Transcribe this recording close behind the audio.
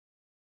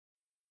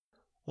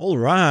All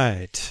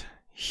right,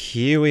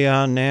 here we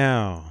are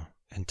now,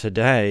 and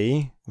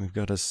today we've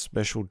got a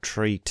special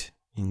treat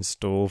in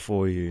store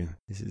for you.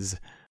 This is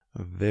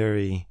a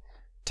very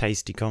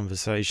tasty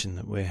conversation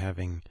that we're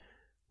having.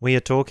 We are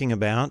talking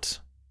about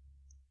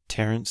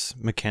Terence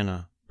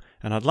McKenna,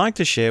 and I'd like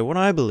to share what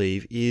I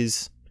believe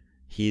is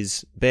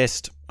his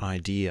best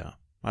idea.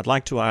 I'd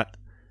like to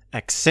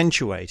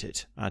accentuate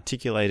it,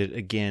 articulate it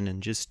again,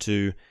 and just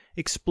to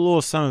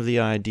explore some of the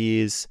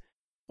ideas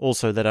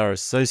also that are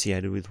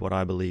associated with what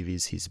I believe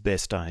is his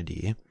best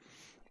idea.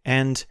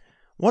 And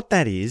what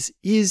that is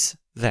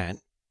that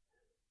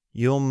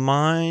your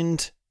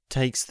mind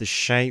takes the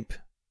shape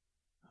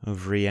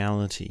of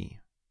reality.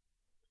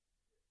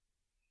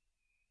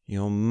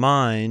 Your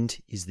mind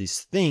is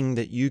this thing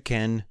that you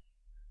can,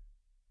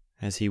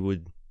 as he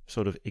would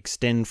sort of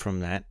extend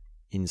from that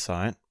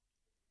insight,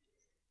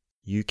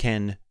 you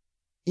can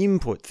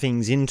input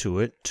things into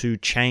it to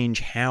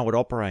change how it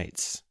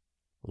operates,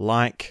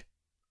 like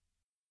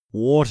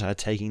water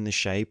taking the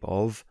shape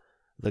of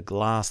the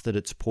glass that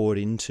it's poured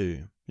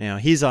into. Now,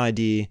 his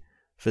idea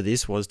for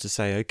this was to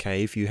say,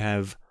 okay, if you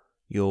have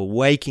your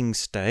waking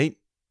state,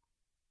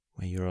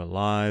 where you're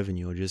alive and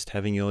you're just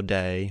having your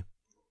day,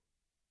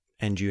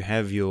 and you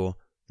have your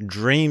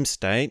dream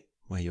state,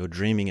 where you're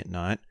dreaming at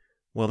night,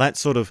 well, that's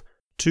sort of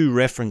two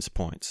reference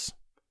points.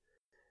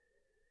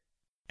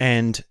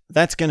 And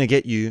that's going to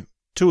get you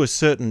to a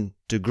certain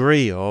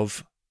degree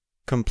of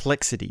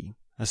complexity,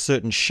 a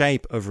certain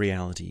shape of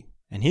reality.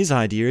 And his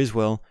idea is,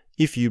 well,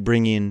 if you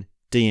bring in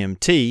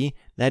DMT,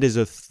 that is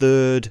a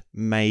third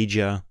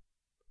major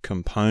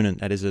component.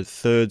 That is a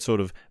third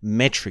sort of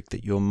metric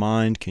that your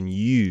mind can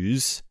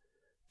use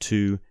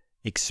to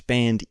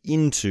expand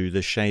into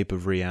the shape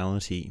of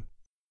reality.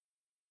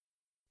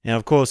 Now,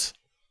 of course,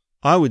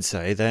 I would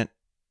say that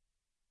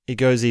it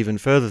goes even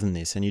further than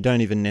this, and you don't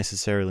even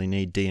necessarily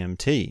need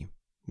DMT.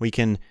 We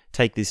can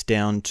take this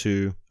down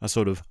to a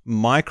sort of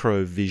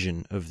micro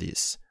vision of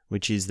this,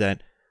 which is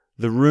that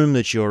the room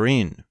that you're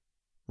in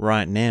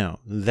right now,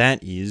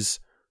 that is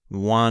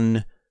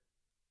one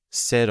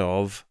set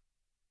of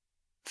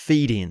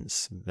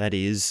feed-ins. That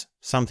is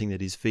something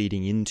that is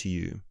feeding into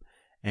you.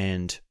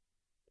 And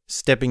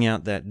stepping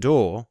out that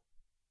door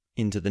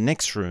into the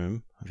next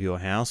room of your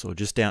house or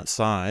just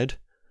outside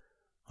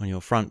on your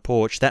front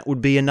porch, that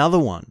would be another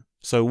one.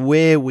 So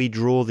where we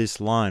draw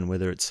this line,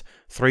 whether it's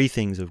three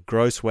things of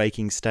gross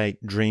waking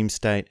state, dream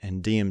state,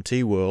 and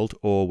DMT world,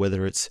 or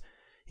whether it's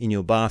in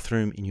your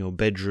bathroom, in your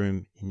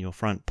bedroom, in your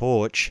front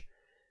porch,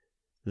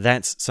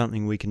 that's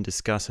something we can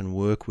discuss and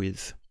work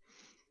with.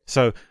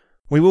 So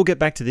we will get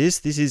back to this.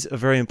 This is a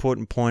very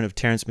important point of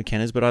Terence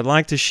McKenna's, but I'd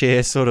like to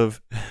share sort of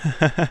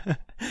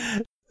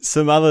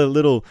some other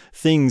little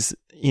things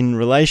in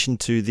relation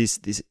to this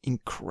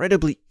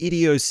incredibly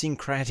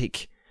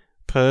idiosyncratic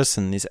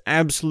person, this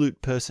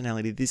absolute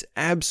personality, this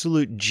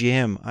absolute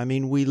gem. I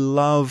mean, we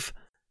love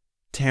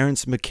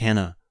Terence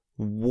McKenna.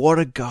 What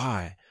a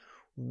guy.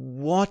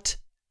 What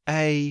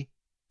a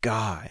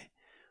guy.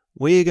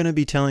 We're going to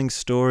be telling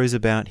stories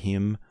about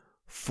him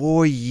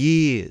for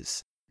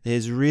years.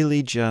 There's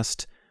really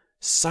just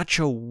such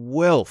a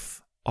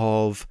wealth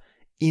of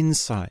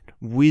insight,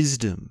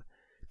 wisdom,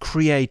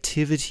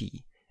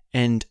 creativity,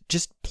 and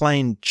just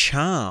plain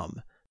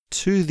charm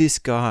to this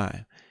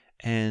guy.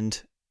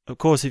 And of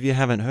course, if you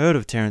haven't heard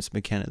of Terence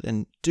McKenna,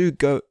 then do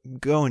go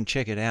and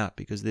check it out,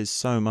 because there's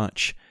so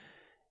much.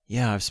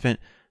 Yeah, I've spent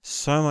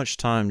so much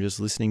time just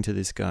listening to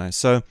this guy.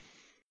 So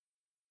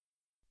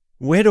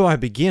where do I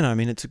begin? I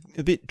mean, it's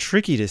a bit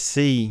tricky to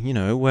see,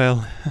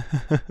 well,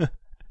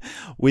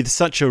 with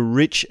such a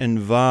rich and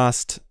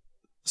vast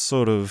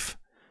sort of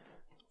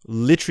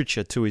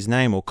literature to his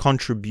name or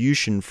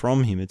contribution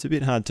from him, it's a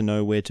bit hard to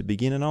know where to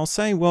begin. And I'll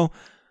say, well,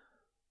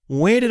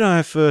 where did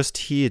I first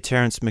hear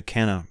Terence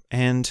McKenna?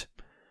 And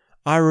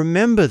I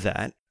remember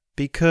that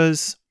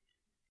because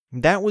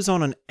that was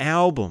on an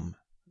album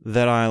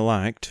that I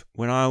liked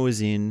when I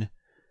was in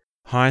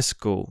high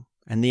school.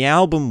 And the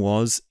album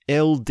was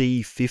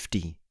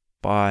LD50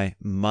 by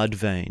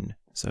Mudvayne.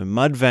 So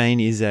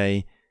Mudvayne is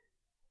a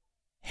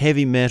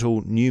heavy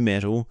metal, nu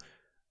metal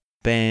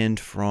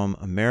band from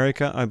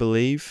America, I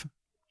believe.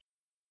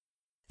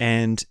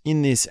 And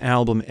in this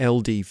album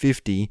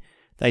LD50,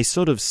 they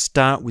sort of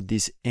start with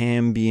this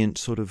ambient,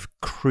 sort of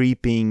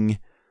creeping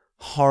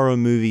horror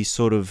movie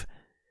sort of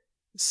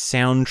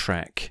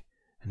soundtrack.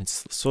 And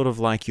it's sort of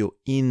like you're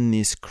in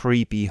this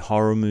creepy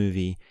horror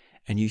movie,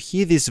 and you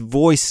hear this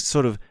voice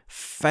sort of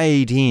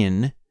fade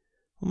in,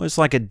 almost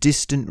like a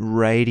distant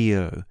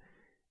radio.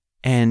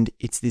 And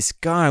it's this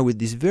guy with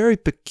this very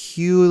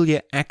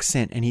peculiar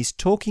accent, and he's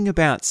talking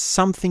about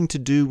something to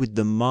do with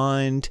the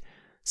mind,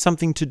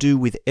 something to do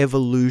with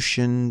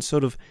evolution,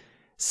 sort of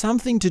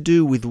something to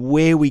do with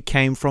where we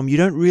came from. You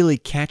don't really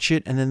catch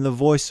it, and then the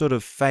voice sort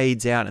of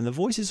fades out, and the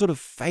voice is sort of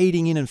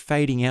fading in and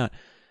fading out.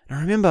 And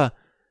I remember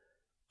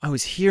I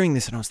was hearing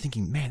this and I was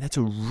thinking, man, that's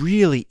a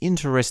really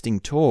interesting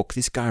talk.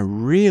 This guy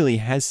really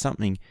has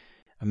something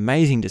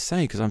amazing to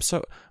say, because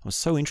I was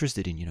so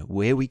interested in,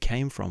 where we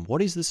came from.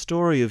 What is the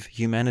story of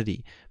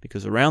humanity?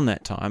 Because around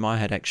that time, I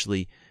had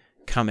actually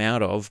come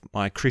out of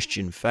my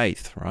Christian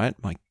faith, right?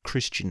 My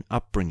Christian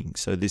upbringing.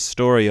 So this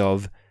story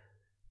of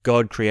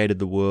God created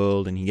the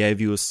world and he gave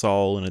you a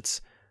soul and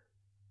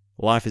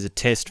life is a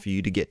test for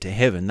you to get to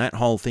heaven. That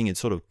whole thing had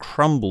sort of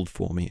crumbled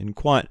for me, and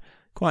quite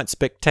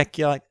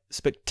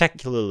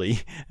spectacularly,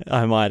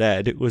 I might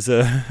add. It was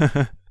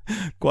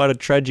quite a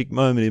tragic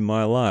moment in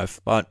my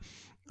life, but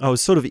I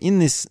was sort of in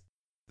this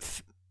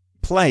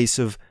place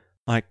of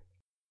like,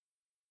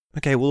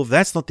 okay, well, if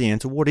that's not the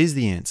answer, what is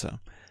the answer?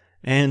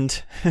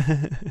 And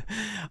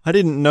I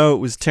didn't know it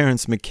was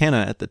Terence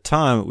McKenna at the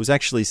time. It was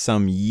actually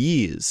some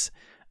years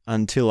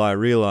until I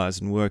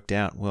realized and worked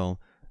out, well,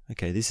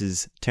 okay, this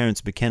is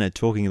Terence McKenna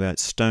talking about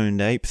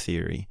stoned ape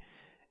theory.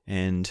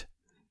 And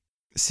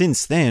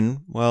since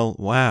then, well,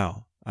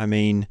 wow. I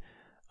mean,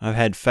 I've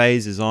had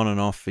phases on and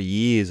off for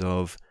years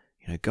of,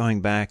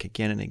 going back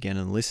again and again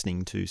and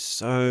listening to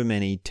so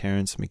many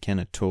Terence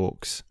McKenna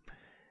talks.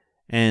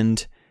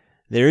 And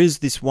there is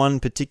this one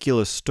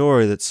particular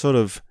story that sort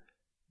of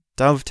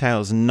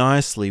dovetails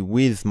nicely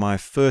with my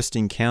first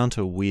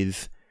encounter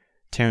with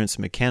Terence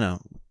McKenna,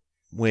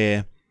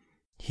 where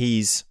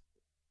he's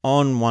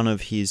on one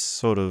of his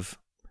sort of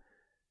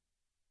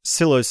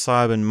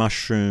psilocybin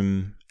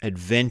mushroom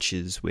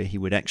adventures where he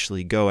would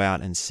actually go out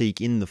and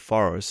seek in the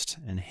forest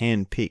and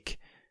handpick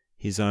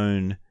his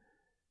own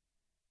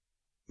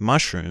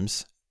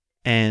mushrooms.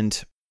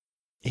 And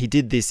he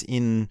did this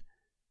in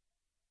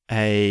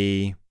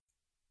a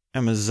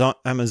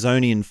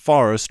Amazonian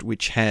forest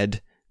which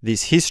had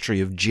this history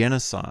of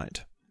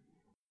genocide.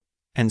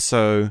 And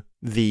so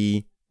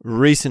the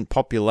recent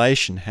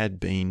population had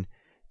been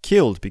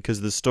killed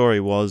because the story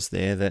was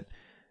there that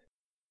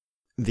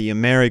the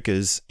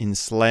Americas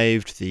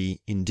enslaved the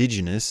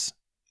indigenous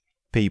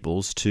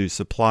peoples to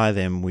supply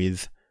them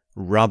with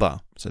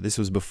rubber. So this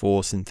was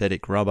before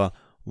synthetic rubber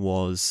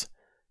was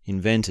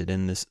invented.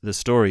 And the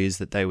story is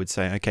that they would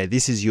say, okay,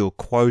 this is your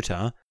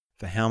quota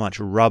for how much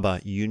rubber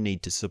you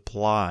need to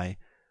supply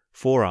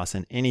for us.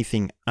 And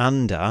anything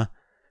under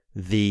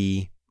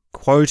the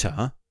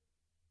quota,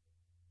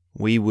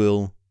 we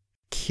will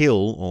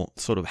kill or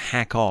sort of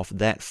hack off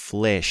that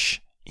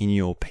flesh in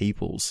your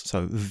peoples.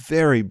 So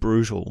very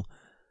brutal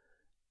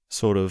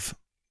sort of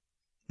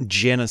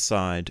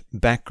genocide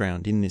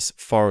background in this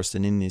forest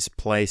and in this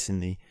place in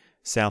the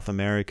South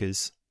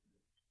Americas.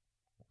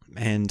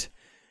 And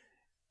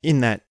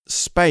in that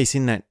space,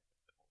 in that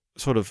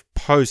sort of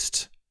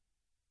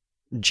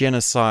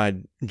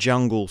post-genocide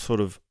jungle sort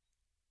of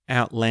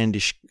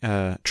outlandish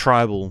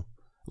tribal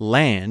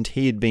land,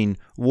 he had been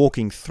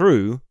walking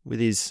through with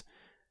his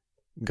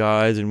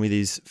guides and with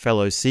his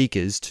fellow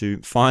seekers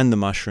to find the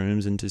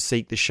mushrooms and to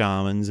seek the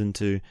shamans and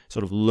to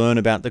sort of learn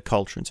about the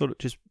culture and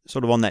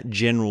sort of on that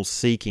general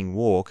seeking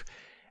walk.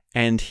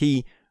 And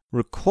he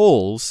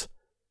recalls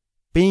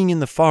being in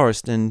the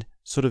forest and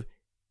sort of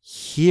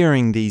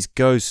hearing these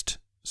ghost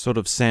sort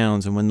of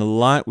sounds, and when the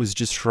light was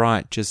just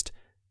right, just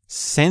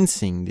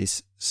sensing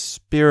this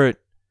spirit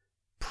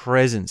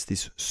presence,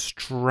 this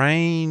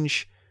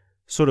strange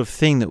sort of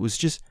thing that was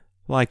just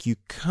like you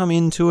come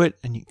into it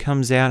and it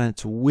comes out and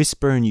it's a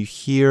whisper and you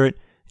hear it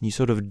and you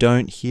sort of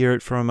don't hear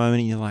it for a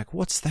moment and you're like,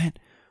 what's that?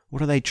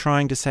 What are they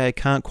trying to say? I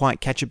can't quite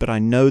catch it, but I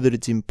know that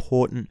it's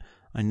important.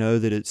 I know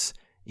that it's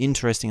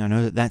interesting. I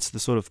know that that's the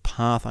sort of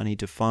path I need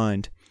to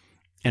find.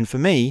 And for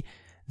me,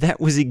 that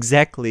was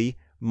exactly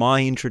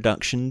my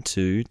introduction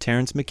to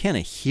Terence McKenna,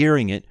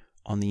 hearing it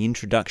on the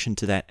introduction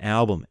to that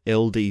album,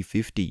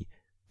 LD50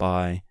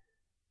 by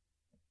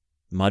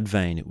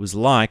Mudvayne. It was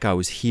like I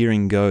was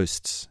hearing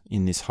ghosts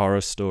in this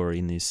horror story,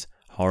 in this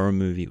horror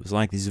movie. It was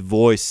like this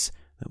voice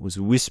that was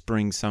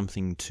whispering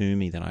something to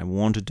me that I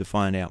wanted to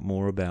find out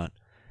more about.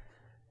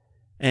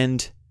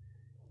 And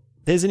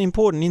there's an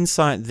important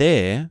insight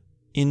there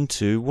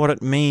into what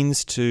it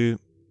means to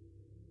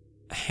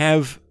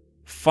have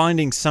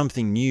finding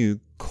something new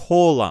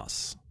call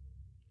us,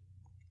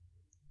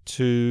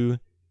 to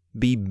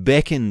be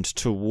beckoned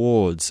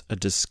towards a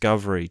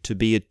discovery, to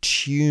be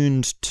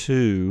attuned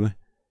to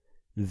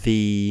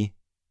the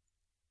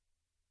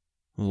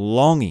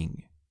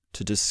longing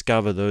to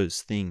discover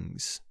those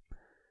things.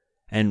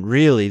 And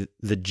really,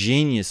 the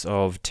genius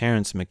of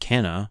Terence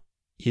McKenna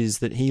is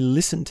that he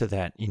listened to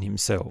that in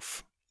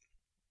himself.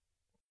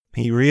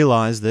 He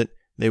realized that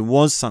there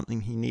was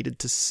something he needed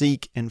to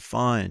seek and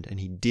find, and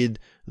he did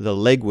the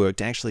legwork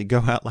to actually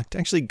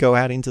go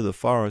out into the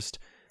forest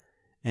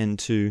and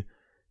to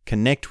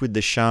connect with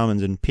the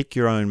shamans and pick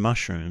your own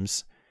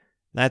mushrooms.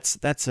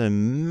 That's a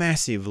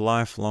massive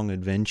lifelong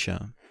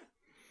adventure.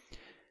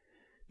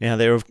 Now,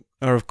 there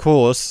are, of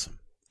course,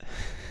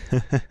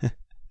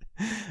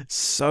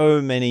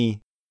 so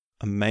many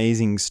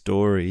amazing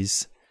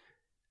stories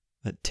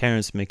that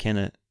Terence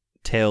McKenna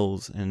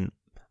tells, and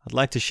I'd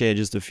like to share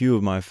just a few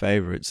of my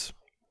favorites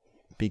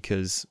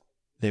because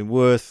they're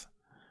worth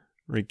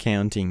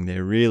recounting.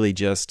 They're really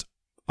just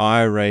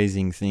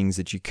eye-raising things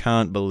that you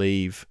can't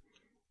believe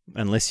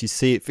unless you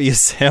see it for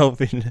yourself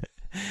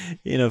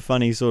in a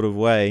funny sort of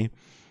way.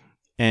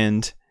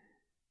 And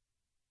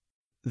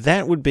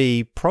that would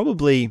be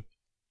probably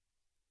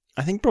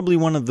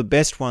one of the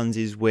best ones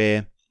is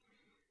where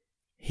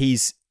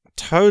he's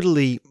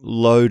totally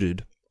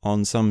loaded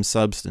on some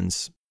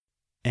substance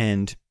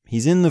and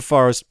he's in the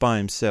forest by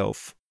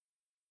himself.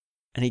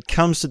 And he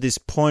comes to this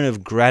point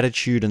of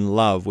gratitude and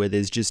love where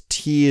there's just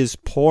tears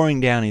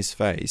pouring down his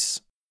face.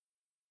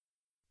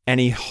 And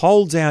he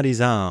holds out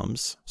his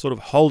arms, sort of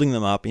holding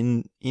them up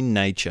in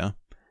nature.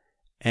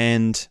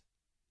 And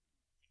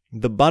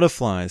the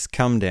butterflies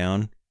come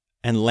down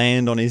and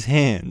land on his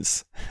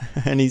hands.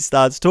 And he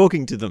starts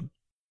talking to them,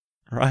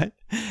 right?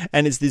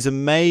 And it's this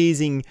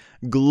amazing,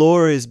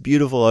 glorious,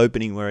 beautiful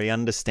opening where he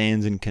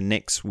understands and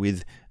connects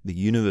with the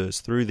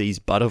universe through these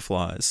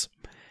butterflies.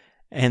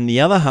 And the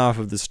other half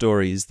of the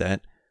story is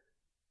that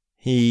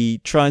he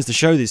tries to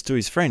show this to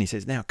his friend. He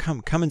says, now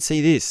come and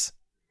see this.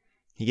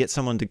 He gets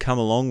someone to come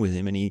along with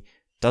him and he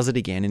does it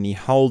again and he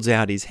holds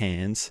out his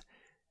hands.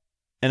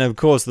 And of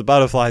course the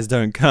butterflies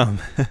don't come.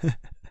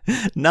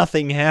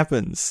 Nothing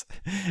happens.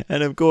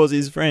 And of course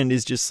his friend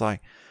is just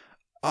like,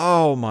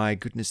 oh my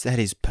goodness, that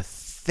is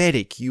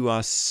pathetic. You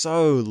are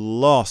so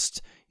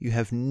lost. You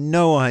have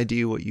no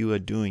idea what you are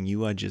doing.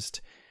 You are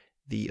just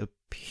the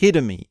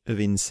epitome of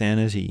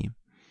insanity.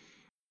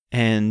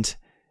 And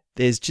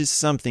there's just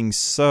something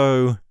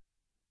so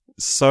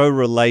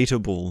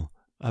relatable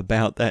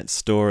about that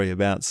story,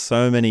 about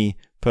so many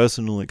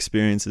personal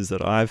experiences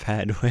that I've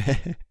had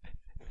where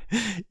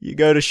you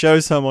go to show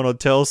someone or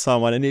tell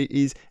someone and it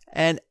is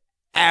an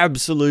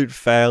absolute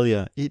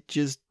failure. It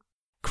just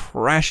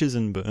crashes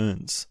and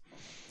burns.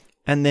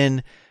 And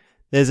then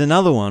there's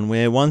another one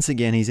where once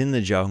again he's in the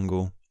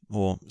jungle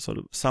or sort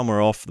of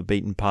somewhere off the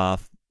beaten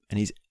path and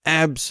he's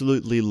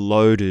absolutely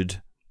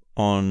loaded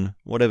on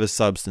whatever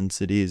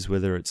substance it is,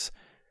 whether it's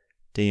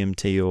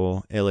DMT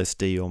or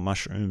LSD or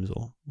mushrooms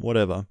or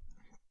whatever.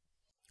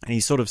 And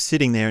he's sort of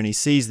sitting there and he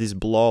sees this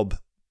blob.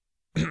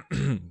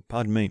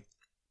 Pardon me.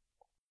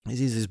 He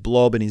sees this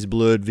blob in his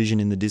blurred vision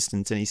in the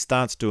distance and he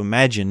starts to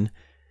imagine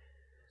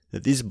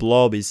that this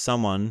blob is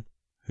someone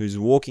who's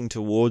walking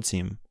towards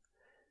him.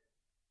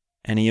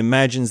 And he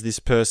imagines this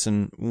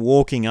person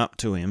walking up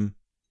to him,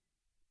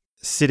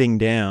 sitting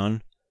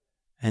down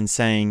and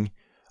saying,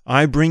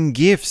 I bring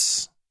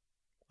gifts.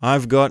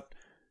 I've got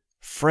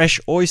fresh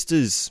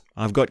oysters.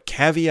 I've got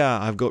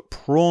caviar. I've got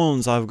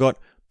prawns. I've got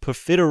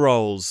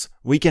profiteroles.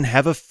 We can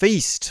have a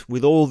feast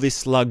with all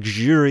this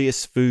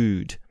luxurious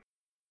food.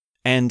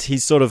 And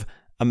he's sort of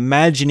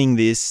imagining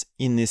this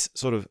in this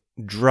sort of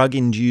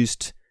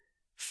drug-induced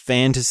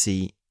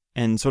fantasy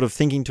and sort of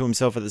thinking to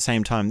himself at the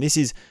same time, this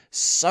is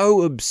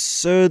so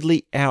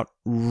absurdly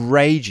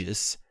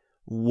outrageous.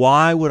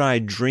 Why would I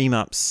dream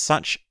up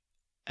such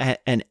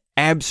an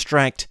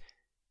abstract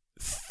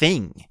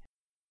thing?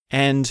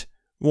 And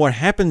what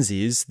happens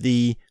is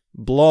the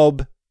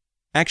blob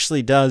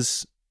actually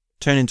does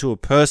turn into a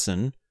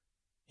person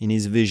in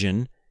his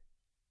vision,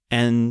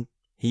 and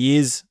he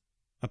is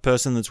a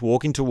person that's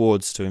walking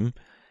towards to him,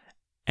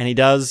 and he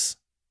does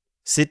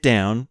sit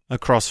down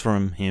across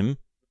from him,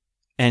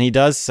 and he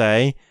does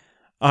say,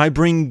 I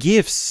bring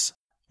gifts.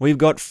 We've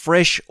got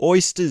fresh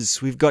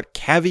oysters. We've got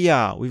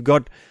caviar. We've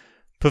got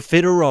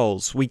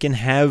profiteroles. We can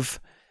have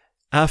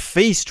a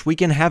feast. We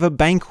can have a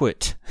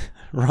banquet.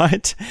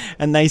 Right?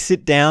 And they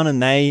sit down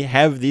and they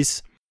have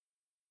this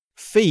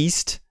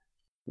feast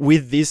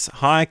with this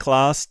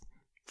high-class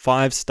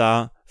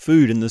 5-star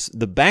food. And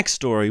the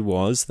backstory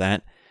was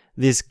that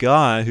this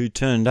guy who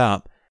turned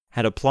up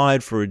had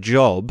applied for a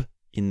job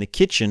in the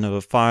kitchen of a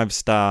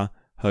 5-star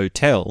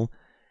hotel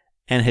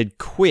and had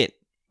quit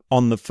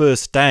on the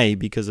first day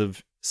because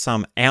of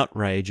some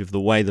outrage of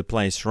the way the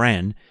place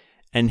ran.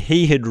 And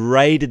he had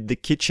raided the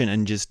kitchen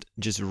and just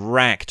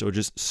racked or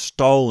just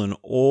stolen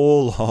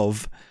all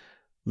of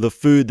the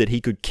food that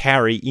he could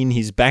carry in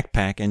his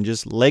backpack and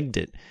just legged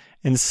it.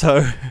 And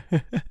so,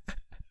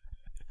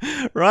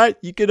 right,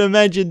 you can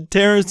imagine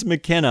Terence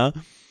McKenna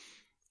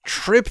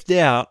tripped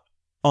out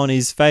on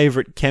his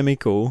favorite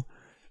chemical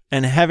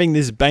and having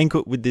this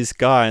banquet with this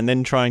guy and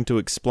then trying to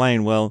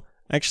explain, well,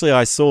 actually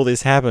I saw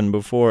this happen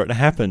before it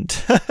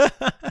happened.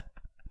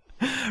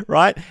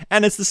 Right?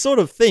 And it's the sort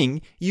of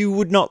thing you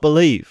would not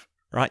believe,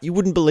 right? You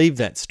wouldn't believe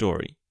that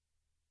story.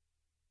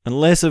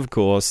 Unless, of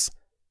course,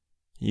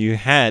 you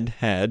had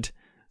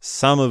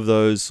some of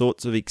those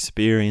sorts of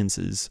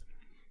experiences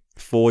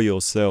for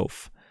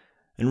yourself.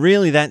 And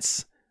really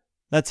that's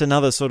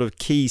another sort of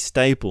key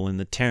staple in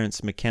the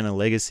Terence McKenna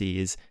legacy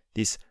is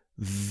this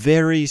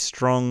very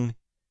strong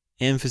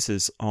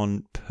emphasis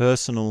on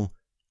personal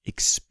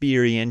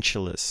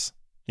experientialists.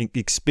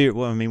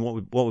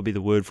 What would be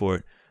the word for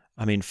it?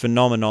 I mean,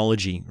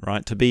 phenomenology,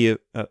 right? To be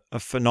a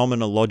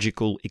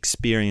phenomenological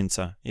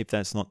experiencer, if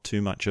that's not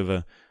too much of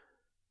a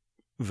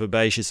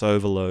verbaceous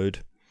overload.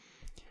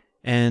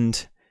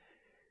 And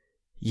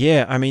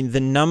yeah, I mean, the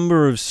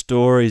number of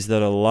stories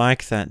that are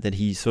like that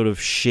he sort of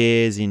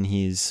shares in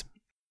his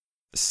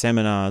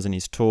seminars and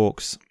his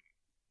talks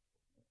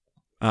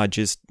are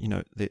just,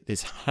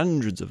 there's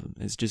hundreds of them.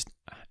 It's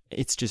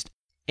just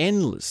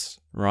endless,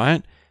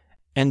 right?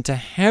 And to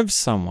have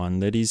someone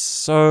that is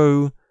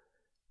so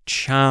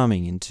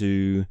charming and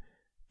to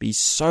be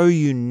so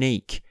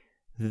unique,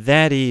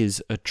 that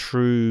is a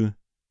true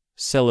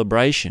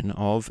celebration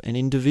of an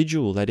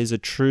individual. That is a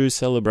true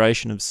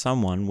celebration of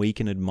someone we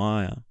can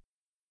admire.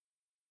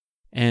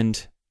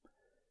 And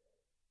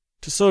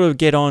to sort of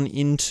get on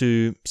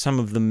into some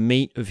of the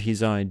meat of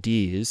his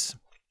ideas,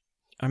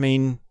 I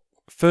mean,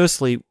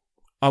 firstly,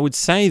 I would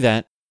say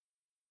that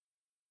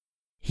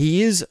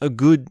he is a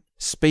good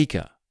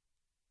speaker.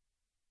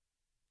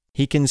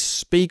 He can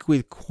speak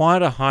with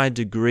quite a high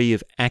degree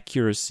of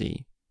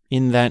accuracy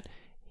in that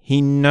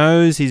he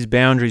knows his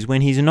boundaries.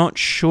 When he's not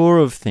sure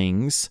of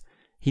things,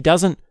 he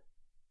doesn't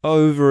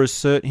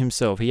over-assert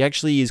himself. He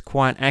actually is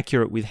quite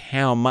accurate with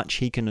how much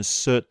he can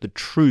assert the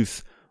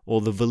truth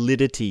or the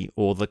validity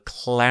or the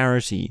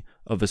clarity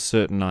of a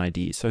certain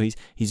idea. So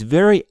he's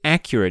very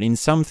accurate. In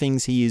some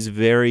things he is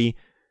very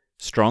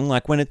strong.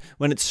 Like when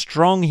it's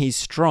strong, he's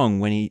strong.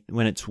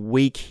 When it's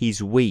weak,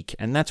 he's weak.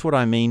 And that's what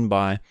I mean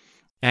by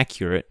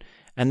accurate.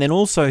 And then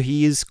also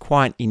he is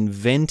quite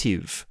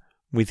inventive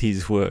with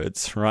his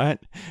words, right?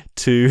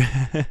 To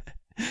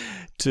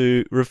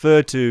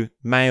refer to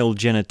male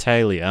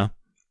genitalia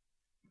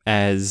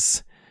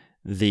as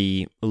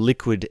the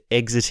liquid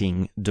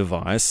exiting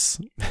device,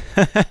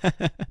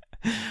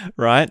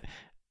 right?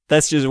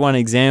 That's just one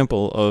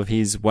example of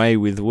his way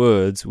with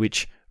words,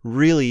 which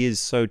really is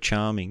so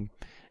charming.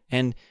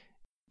 And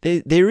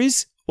there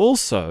is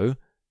also,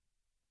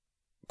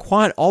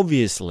 quite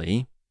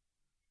obviously,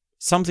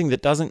 something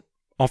that doesn't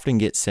often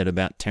get said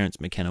about Terence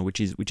McKenna, which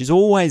is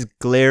always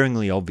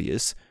glaringly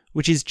obvious,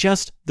 which is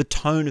just the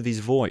tone of his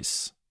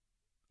voice,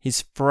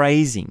 his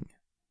phrasing,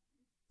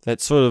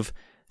 that sort of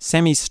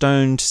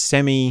semi-stoned,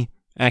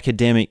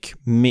 semi-academic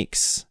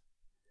mix.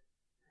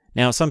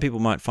 Now, some people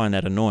might find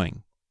that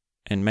annoying,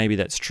 and maybe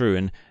that's true,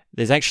 and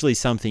there's actually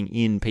something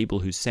in people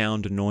who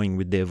sound annoying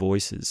with their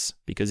voices,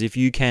 because if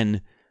you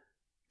can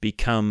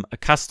become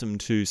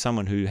accustomed to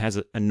someone who has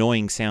an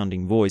annoying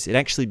sounding voice, it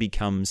actually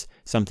becomes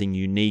something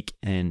unique,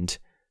 and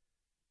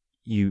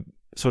you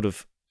sort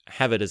of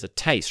have it as a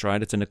taste,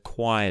 right? It's an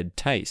acquired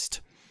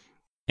taste.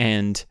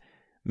 And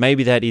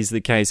maybe that is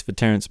the case for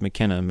Terence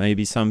McKenna.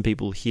 Maybe some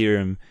people hear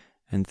him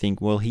and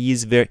think, well,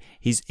 he's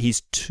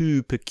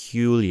too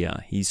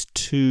peculiar. He's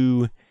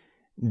too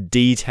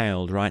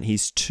detailed, right?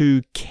 He's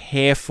too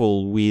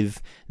careful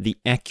with the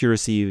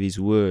accuracy of his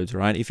words,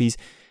 right? If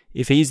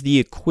he's the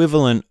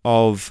equivalent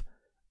of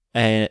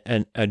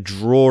a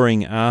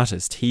drawing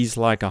artist, he's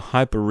like a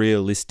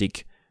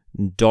hyper-realistic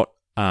dot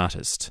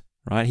artist,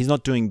 right? He's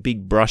not doing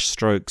big brush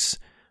strokes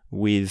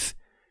with,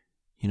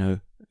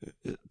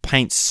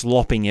 paint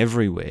slopping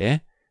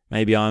everywhere.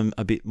 Maybe I'm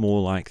a bit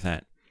more like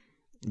that.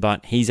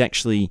 But he's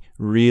actually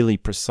really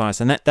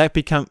precise. And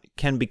that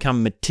can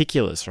become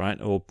meticulous,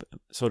 right? Or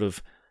sort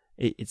of,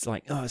 it's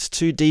like, oh, it's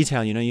too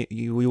detailed,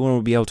 we want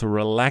to be able to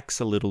relax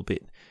a little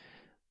bit.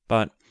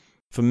 But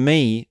for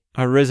me,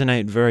 I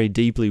resonate very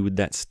deeply with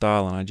that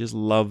style, and I just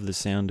love the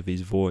sound of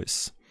his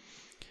voice.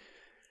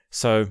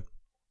 So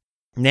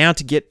now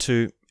to get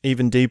to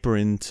even deeper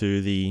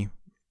into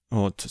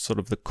to sort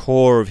of the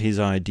core of his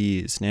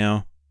ideas.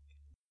 Now,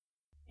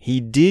 he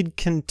did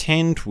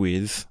contend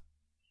with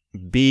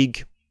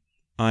big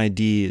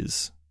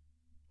ideas.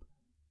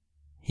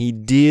 He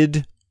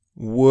did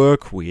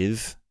work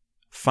with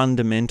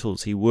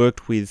fundamentals. He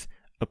worked with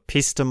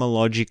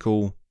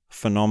epistemological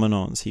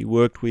phenomenons. He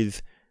worked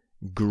with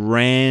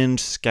grand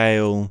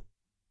scale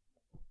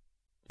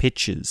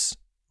pictures,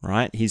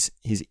 right? His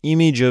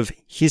image of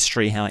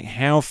history,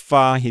 how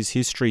far his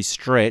history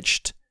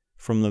stretched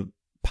from the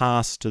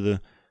past to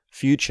the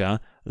future,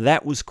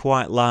 that was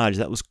quite large,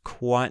 that was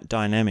quite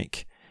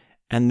dynamic.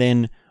 And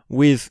then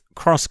with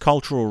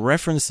cross-cultural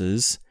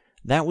references,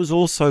 that was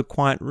also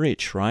quite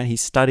rich, right? He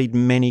studied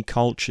many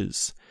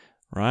cultures,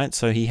 right?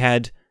 So he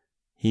had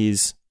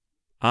his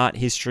art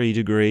history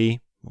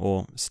degree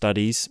or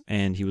studies,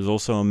 and he was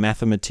also a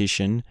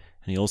mathematician,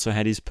 and he also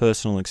had his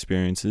personal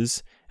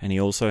experiences, and he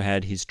also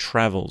had his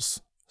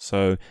travels.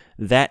 So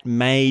that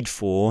made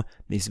for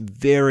this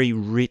very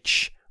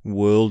rich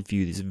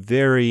worldview, this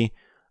very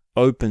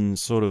open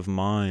sort of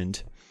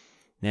mind.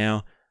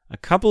 Now, a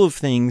couple of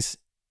things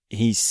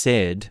he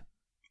said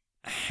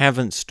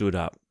haven't stood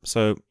up.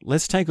 So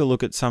let's take a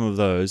look at some of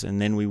those,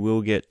 and then we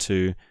will get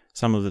to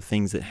some of the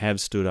things that have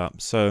stood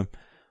up. So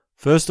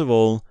first of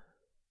all,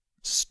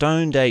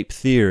 stoned ape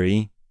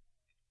theory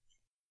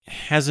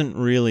hasn't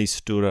really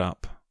stood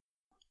up,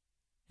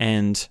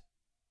 and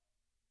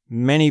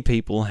many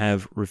people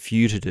have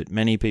refuted it.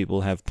 Many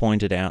people have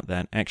pointed out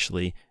that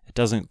actually it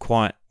doesn't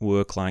quite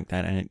work like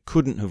that, and it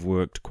couldn't have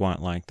worked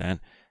quite like that.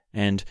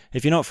 And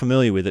if you're not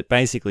familiar with it,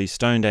 basically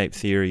stoned ape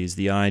theory is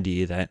the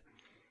idea that,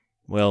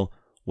 well,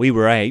 we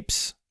were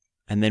apes,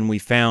 and then we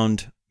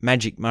found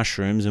magic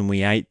mushrooms and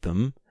we ate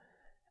them,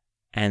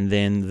 and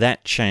then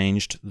that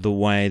changed the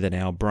way that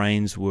our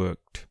brains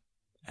worked,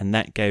 and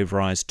that gave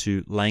rise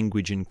to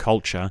language and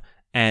culture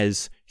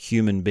as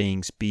human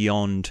beings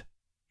beyond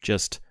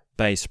just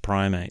base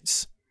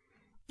primates.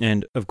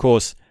 And of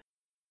course,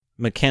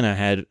 McKenna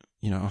had,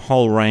 a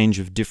whole range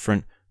of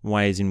different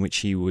ways in which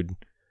he would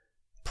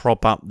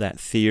prop up that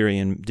theory,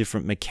 and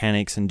different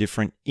mechanics and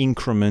different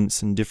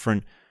increments and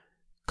different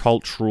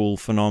cultural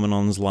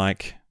phenomenons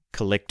like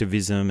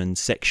collectivism and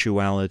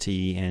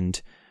sexuality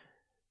and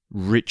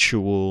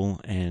ritual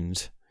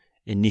and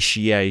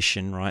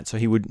initiation, right? So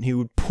he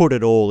would put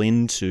it all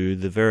into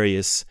the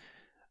various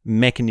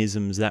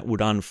mechanisms that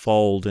would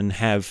unfold and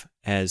have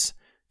as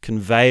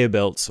conveyor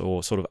belts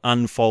or sort of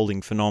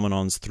unfolding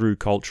phenomenons through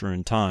culture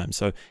and time.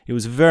 So it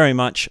was very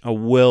much a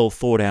well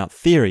thought out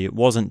theory. It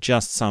wasn't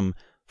just some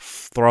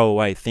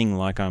throwaway thing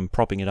like I'm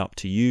propping it up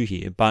to you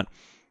here, but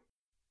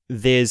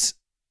there's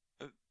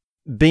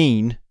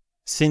been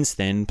since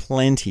then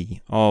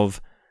plenty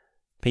of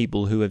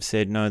people who have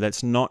said, no,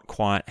 that's not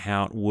quite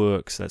how it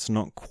works. That's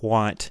not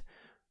quite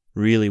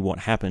really what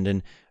happened.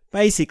 And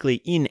basically,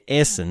 in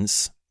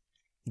essence,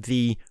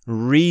 the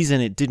reason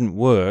it didn't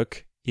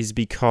work is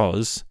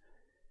because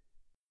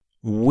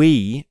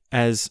we,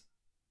 as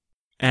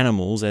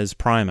animals, as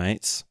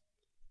primates,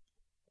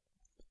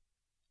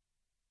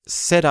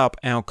 set up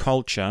our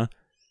culture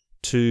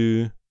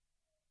to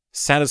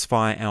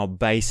satisfy our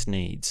base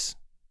needs,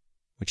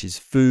 which is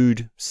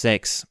food,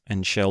 sex,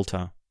 and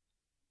shelter.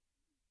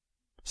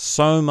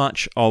 So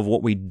much of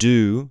what we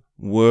do,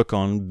 work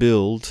on,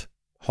 build,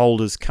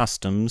 hold as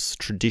customs,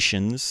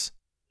 traditions,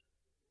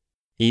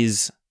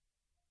 is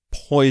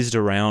poised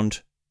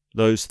around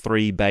those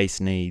three base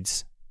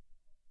needs.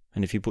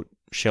 And if you put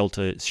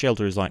shelter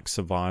is like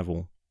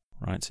survival,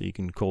 right? So you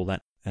can call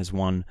that as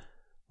one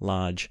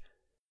large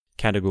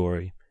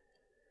category.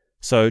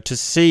 So to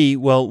see,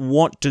 well,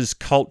 what does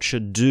culture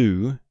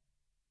do?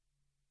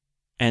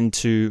 And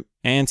to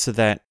answer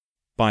that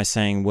by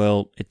saying,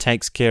 well, it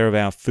takes care of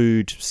our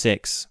food,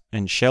 sex,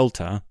 and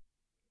shelter,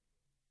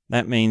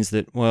 that means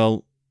that,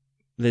 well,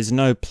 there's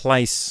no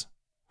place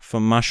for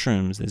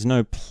mushrooms. There's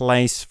no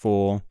place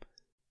for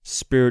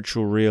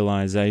spiritual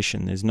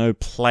realization. There's no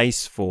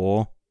place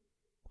for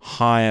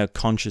higher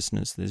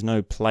consciousness. There's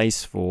no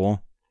place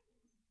for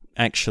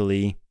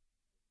actually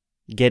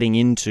getting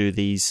into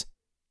these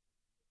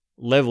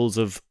levels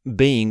of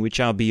being which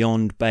are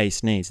beyond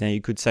base needs. Now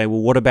you could say,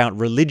 well, what about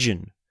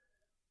religion?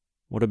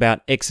 What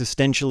about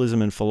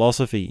existentialism and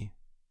philosophy?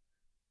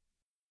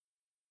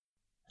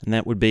 And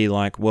that would be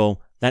like,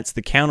 well, that's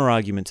the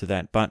counter-argument to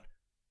that, but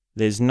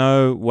there's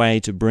no way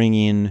to bring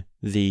in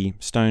the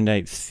stoned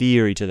ape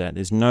theory to that.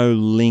 There's no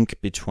link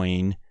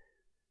between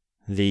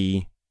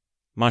the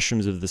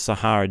mushrooms of the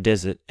Sahara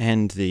Desert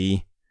and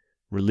the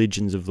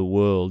religions of the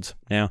world.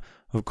 Now,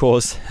 of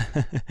course,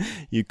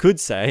 you could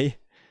say,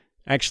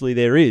 actually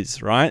there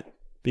is, right?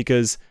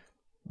 Because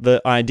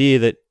the idea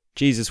that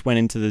Jesus went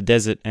into the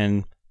desert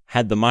and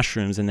had the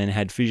mushrooms and then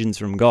had visions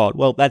from God,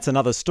 well, that's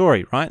another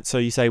story, right? So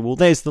you say, well,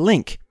 there's the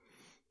link.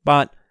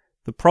 But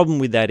the problem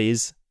with that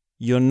is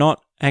you're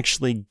not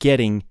actually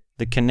getting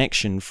the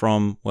connection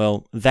from,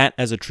 well, that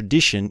as a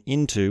tradition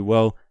into,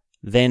 well,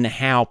 then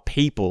how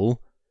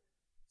people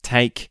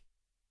take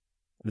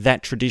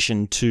that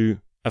tradition to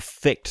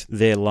affect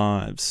their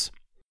lives.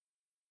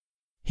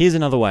 Here's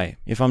another way.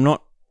 If you're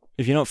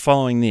not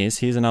following this,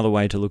 here's another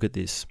way to look at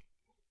this.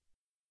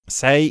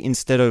 Say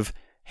instead of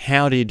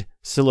how did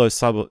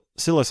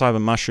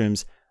psilocybin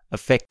mushrooms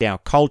affect our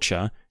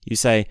culture, you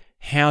say,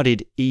 how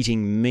did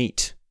eating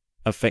meat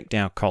affect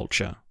our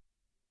culture?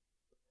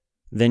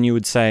 Then you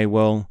would say,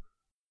 well,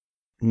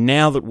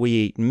 now that we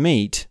eat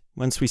meat,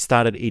 once we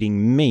started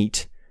eating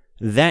meat,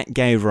 that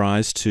gave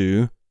rise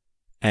to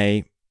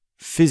a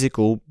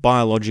physical,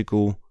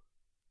 biological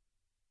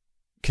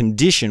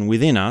condition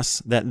within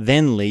us that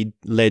then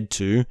led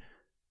to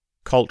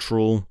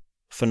cultural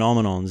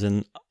phenomenons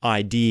and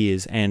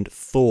ideas and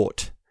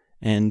thought.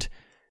 And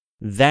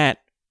that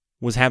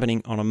was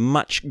happening on a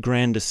much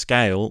grander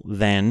scale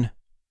than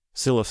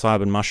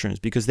psilocybin mushrooms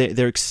because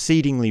they're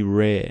exceedingly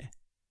rare,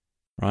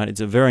 right?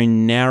 It's a very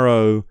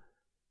narrow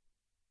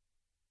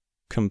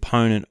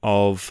component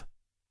of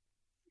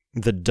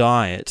the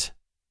diet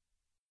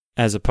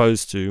as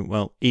opposed to,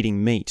 well,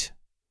 eating meat,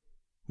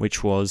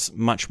 which was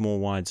much more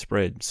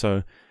widespread.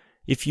 So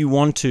if you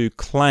want to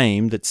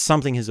claim that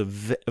something has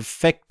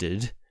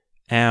affected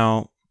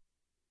our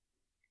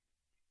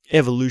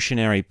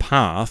evolutionary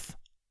path,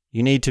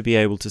 you need to be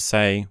able to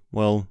say,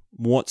 well,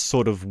 what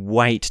sort of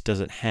weight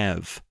does it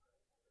have?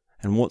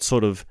 And what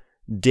sort of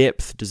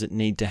depth does it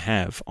need to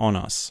have on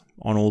us,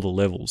 on all the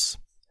levels?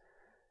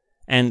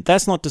 And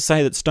that's not to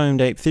say that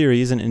stoned ape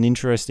theory isn't an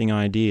interesting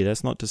idea.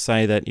 That's not to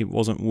say that it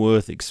wasn't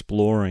worth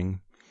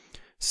exploring.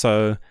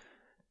 So,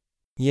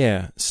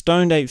 yeah,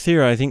 stoned ape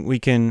theory, I think we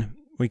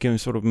can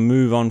sort of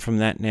move on from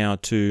that now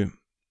to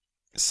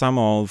some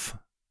of,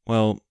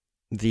 well,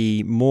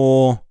 the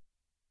more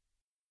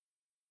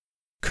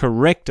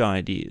correct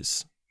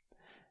ideas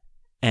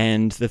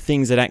and the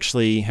things that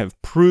actually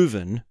have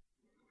proven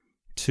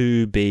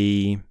to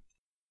be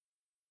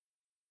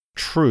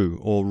true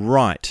or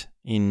right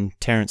in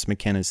Terence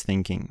McKenna's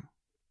thinking.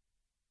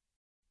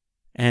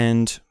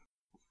 And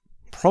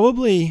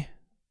probably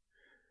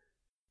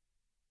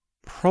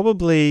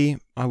probably,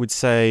 I would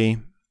say,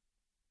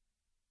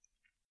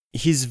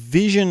 his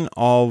vision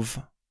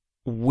of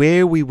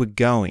where we were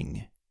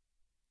going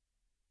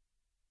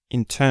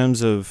in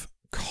terms of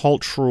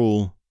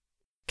cultural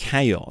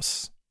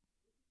chaos.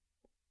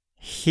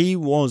 He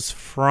was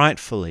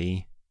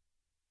frightfully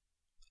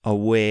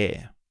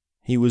aware.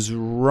 He was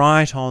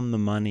right on the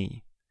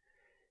money.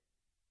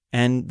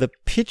 And the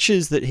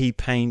pictures that he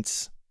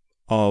paints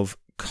of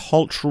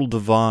cultural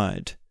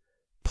divide,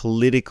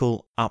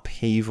 political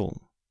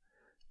upheaval,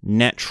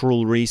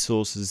 natural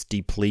resources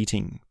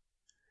depleting,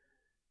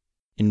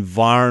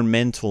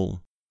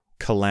 environmental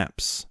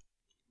collapse,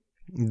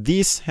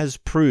 this has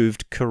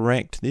proved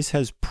correct. This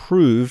has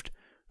proved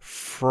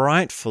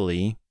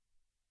frightfully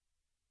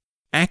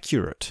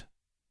accurate.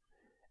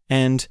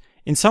 And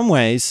in some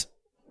ways,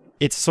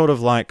 it's sort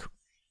of like,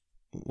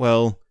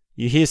 well,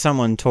 you hear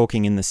someone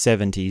talking in the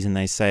 70s and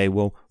they say,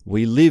 well,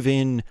 we live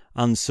in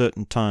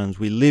uncertain times,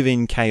 we live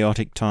in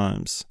chaotic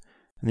times.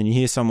 And then you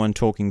hear someone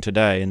talking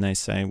today and they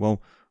say,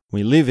 well,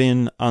 we live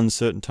in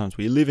uncertain times,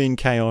 we live in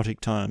chaotic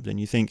times.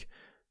 And you think,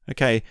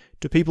 okay,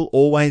 do people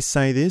always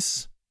say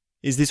this?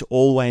 Is this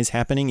always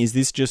happening? Is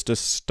this just a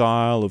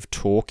style of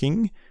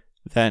talking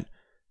that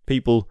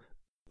people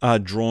are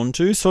drawn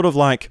to? Sort of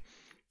like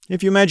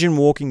if you imagine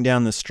walking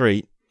down the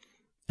street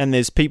and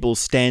there's people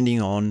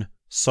standing on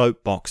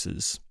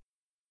soapboxes.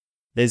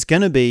 There's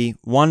going to be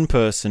one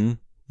person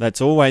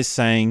that's always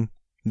saying,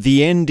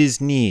 the end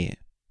is near.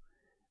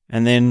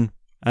 And then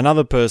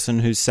another person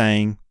who's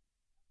saying,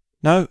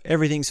 no,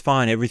 everything's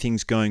fine,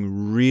 everything's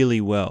going really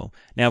well.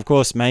 Now, of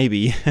course,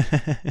 maybe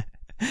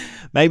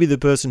the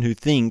person who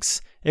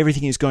thinks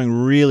everything is going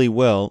really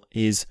well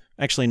is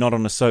actually not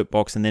on a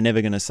soapbox, and they're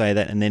never going to say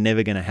that, and they're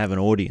never going to have an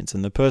audience.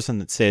 And the person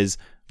that says,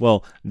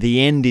 well,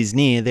 the end is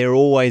near, they're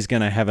always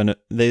going to have an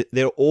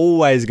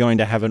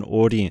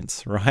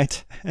audience,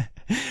 right?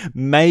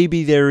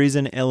 Maybe there is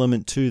an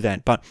element to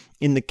that. But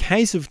in the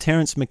case of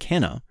Terence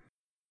McKenna,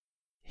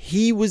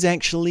 he was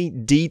actually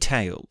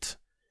detailed.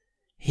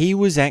 He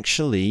was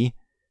actually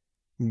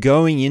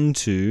going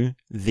into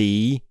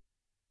the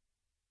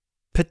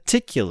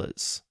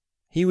particulars.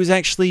 He was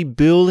actually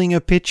building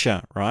a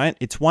picture, right?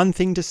 It's one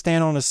thing to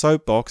stand on a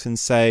soapbox and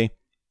say,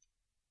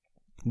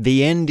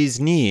 the end is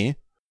near.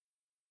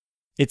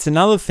 It's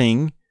another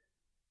thing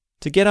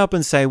to get up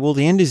and say, well,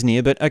 the end is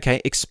near, but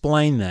okay,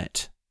 explain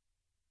that.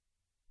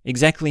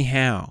 Exactly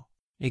how?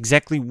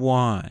 Exactly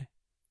why?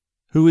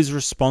 Who is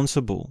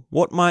responsible?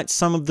 What might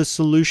some of the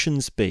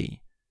solutions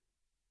be?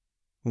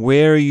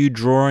 Where are you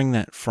drawing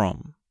that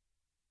from?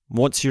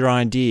 What's your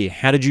idea?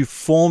 How did you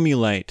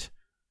formulate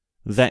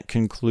that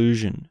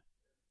conclusion?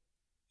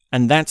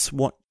 And that's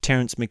what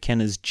Terence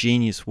McKenna's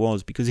genius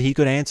was, because he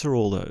could answer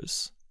all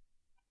those.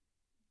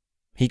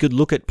 He could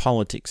look at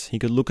politics. He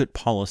could look at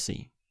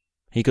policy.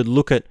 He could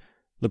look at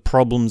the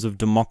problems of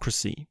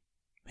democracy.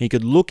 He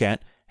could look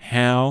at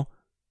how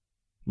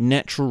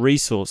natural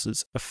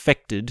resources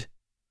affected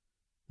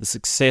the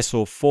success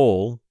or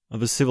fall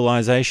of a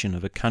civilization,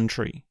 of a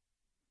country.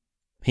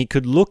 He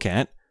could look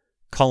at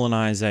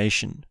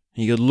colonization.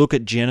 He could look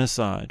at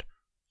genocide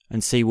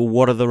and see, well,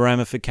 what are the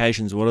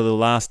ramifications? What are the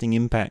lasting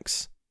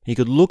impacts? He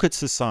could look at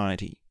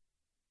society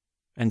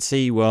and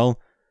see, well,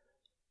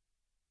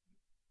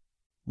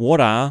 what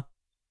are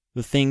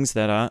the things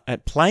that are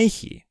at play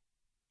here?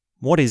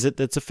 What is it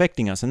that's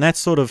affecting us? And that's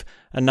sort of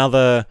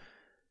another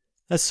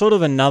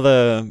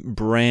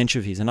branch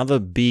of his, another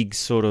big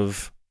sort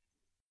of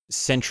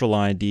central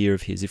idea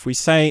of his. If we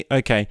say,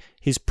 okay,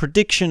 his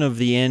prediction of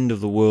the end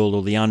of the world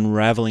or the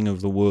unraveling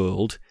of the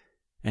world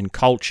and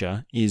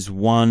culture is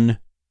one,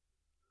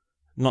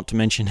 not to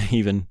mention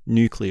even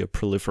nuclear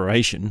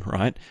proliferation,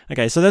 right?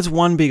 Okay, so that's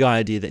one big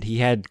idea that he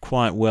had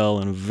quite well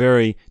and a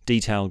very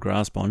detailed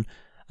grasp on.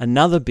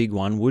 Another big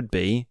one would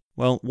be,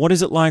 well, what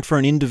is it like for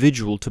an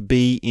individual to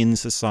be in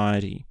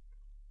society?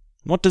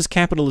 What does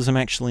capitalism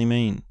actually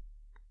mean?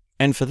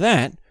 And for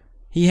that,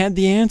 he had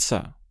the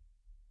answer.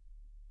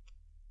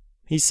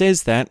 He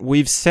says that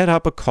we've set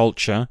up a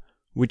culture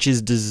which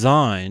is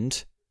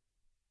designed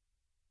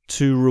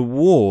to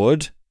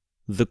reward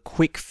the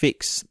quick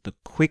fix, the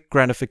quick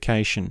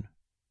gratification,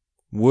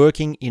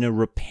 working in a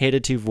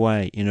repetitive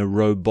way, in a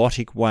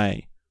robotic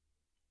way,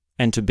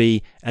 and to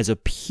be as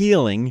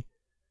appealing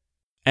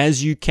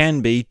as you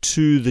can be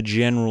to the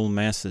general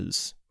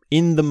masses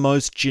in the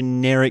most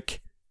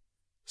generic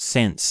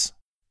sense,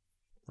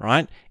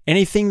 right?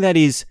 Anything that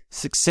is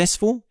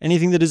successful,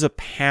 anything that is a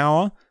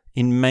power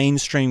in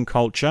mainstream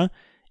culture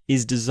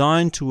is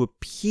designed to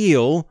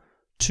appeal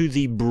to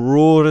the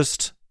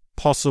broadest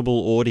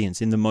possible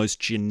audience in the most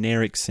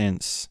generic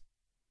sense.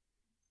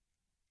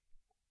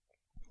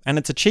 And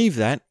it's achieved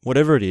that,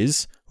 whatever it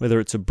is, whether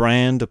it's a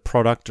brand, a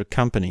product, or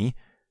company,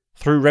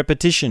 through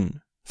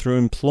repetition, through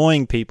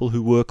employing people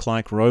who work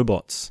like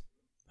robots.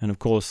 And of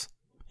course,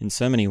 in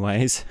so many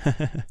ways,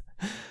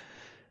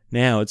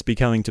 now it's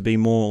becoming to be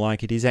more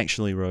like it is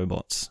actually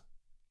robots.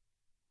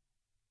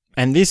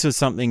 And this was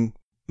something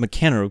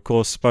McKenna, of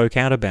course, spoke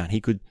out about.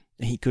 He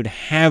could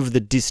have the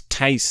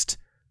distaste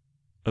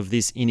of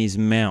this in his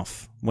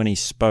mouth when he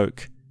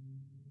spoke.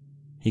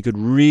 He could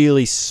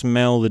really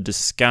smell the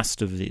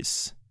disgust of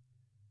this.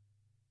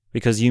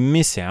 Because you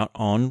miss out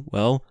on,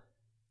 well,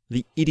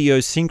 the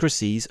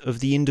idiosyncrasies of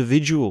the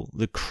individual,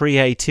 the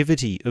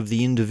creativity of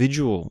the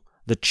individual,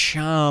 the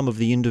charm of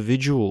the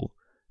individual,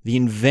 the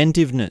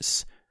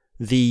inventiveness,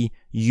 the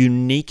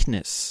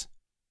uniqueness,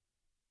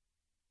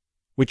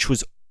 which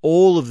was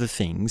all of the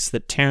things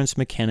that Terence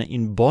McKenna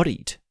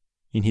embodied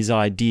in his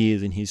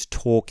ideas, in his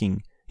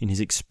talking, in his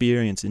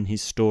experience, in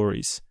his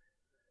stories.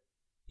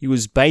 He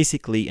was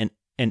basically an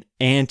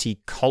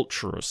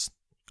anti-culturist,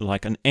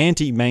 like an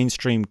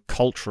anti-mainstream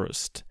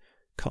culturist.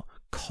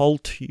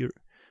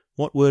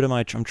 What word am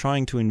I? I'm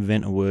trying to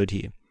invent a word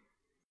here.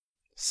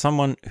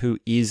 Someone who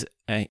is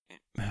a,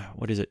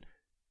 what is it?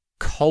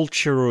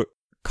 Culturist.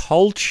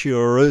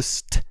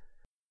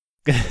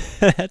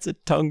 That's a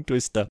tongue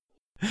twister.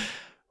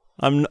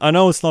 I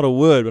know it's not a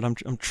word, but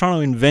I'm trying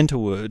to invent a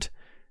word.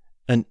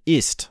 An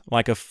ist,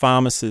 like a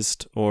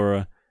pharmacist or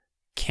a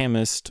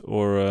chemist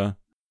or a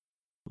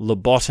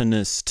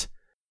lobotomist.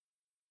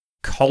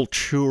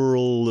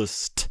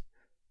 Culturalist.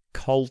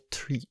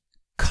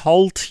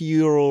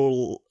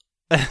 Cultural.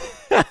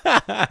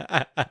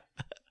 I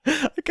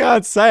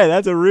can't say it.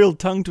 That's a real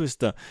tongue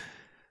twister.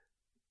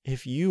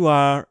 If you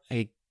are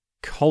an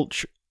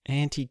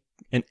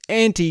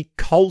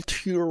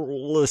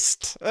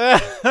anti-culturalist,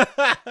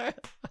 I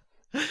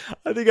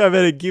think I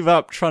better give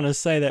up trying to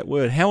say that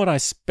word. How would I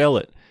spell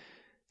it?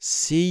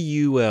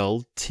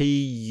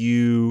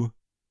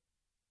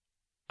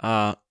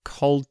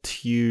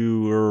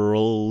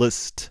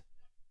 Culturalist.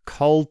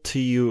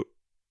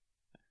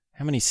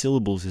 How many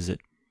syllables is it?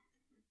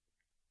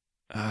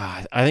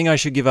 I think I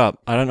should give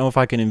up. I don't know if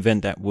I can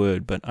invent that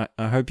word, but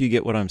I hope you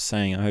get what I'm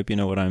saying. I hope you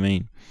know what I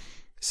mean.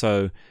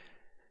 So,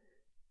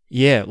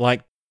 yeah,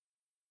 like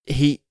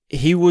he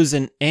was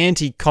an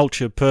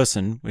anti-culture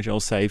person, which I'll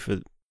say for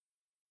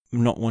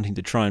not wanting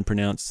to try and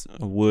pronounce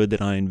a word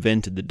that I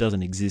invented that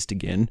doesn't exist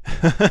again,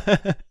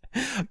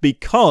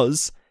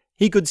 because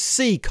he could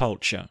see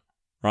culture,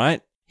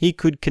 right? He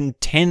could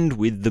contend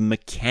with the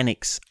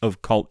mechanics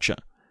of culture.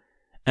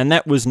 And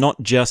that was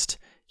not just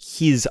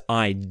his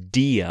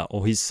idea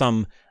or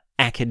some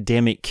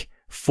academic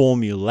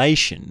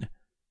formulation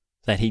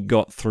that he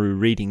got through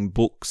reading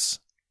books.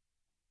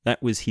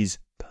 That was his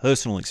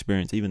personal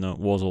experience, even though it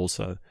was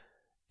also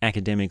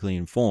academically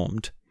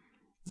informed.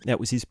 That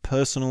was his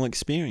personal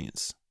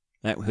experience.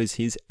 That was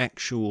his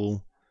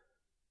actual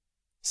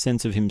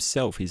sense of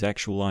himself, his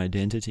actual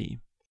identity.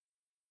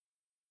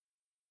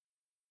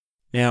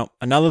 Now,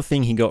 another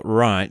thing he got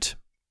right,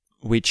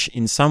 which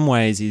in some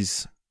ways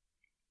is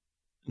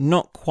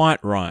not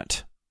quite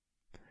right,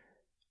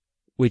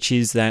 which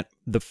is that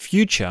the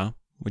future,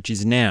 which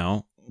is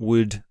now,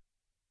 would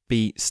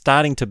be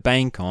starting to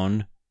bank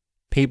on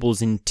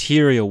people's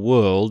interior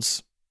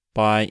worlds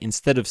by,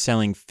 instead of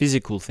selling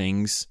physical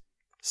things,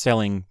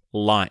 selling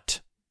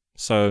light.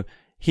 So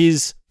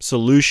his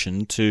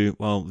solution to,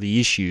 well, the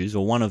issues,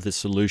 or one of the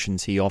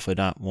solutions he offered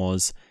up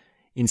was,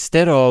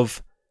 instead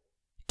of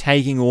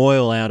taking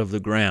oil out of the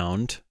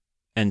ground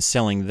and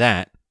selling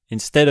that,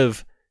 instead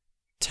of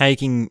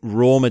taking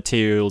raw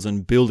materials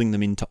and building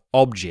them into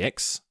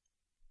objects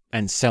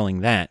and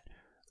selling that,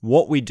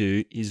 what we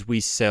do is we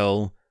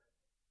sell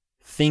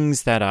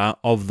things that are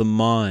of the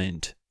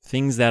mind,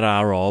 things that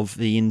are of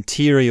the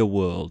interior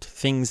world,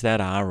 things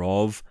that are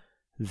of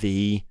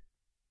the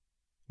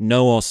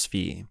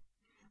noosphere.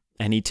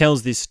 And he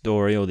tells this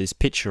story or this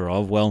picture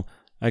of, well,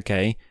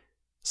 okay,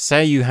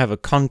 say you have a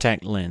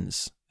contact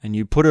lens and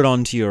you put it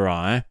onto your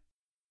eye,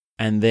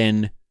 and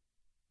then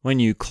when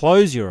you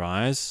close your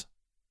eyes,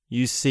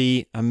 you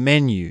see a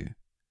menu,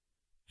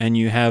 and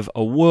you have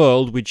a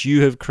world which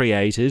you have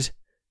created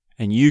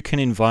and you can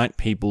invite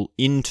people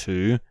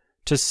into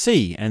to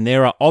see. And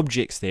there are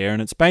objects there,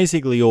 and it's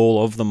basically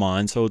all of the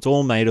mind, so it's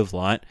all made of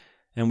light,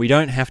 and we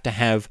don't have to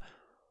have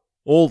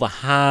all the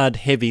hard,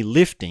 heavy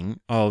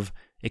lifting of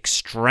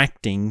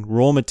extracting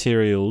raw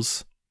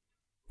materials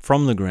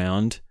from the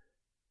ground,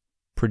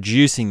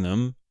 producing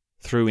them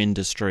through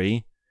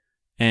industry,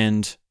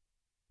 and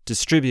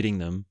distributing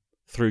them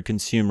through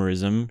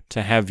consumerism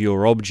to have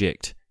your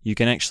object. You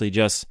can actually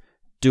just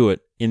do it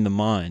in the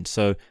mind.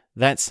 So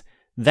that's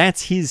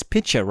his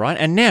picture, right?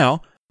 And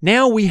now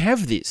we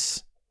have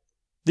this.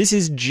 This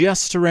is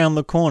just around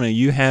the corner.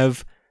 You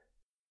have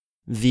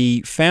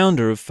the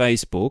founder of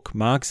Facebook,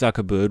 Mark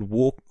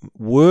Zuckerberg,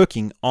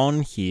 working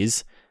on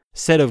his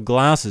set of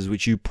glasses,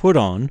 which you put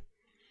on,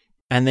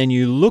 and then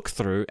you look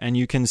through and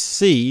you can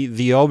see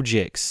the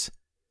objects.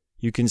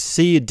 You can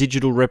see a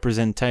digital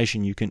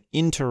representation. You can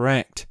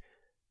interact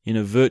in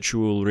a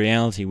virtual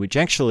reality, which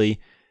actually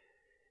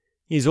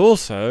is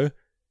also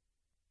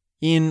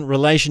in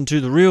relation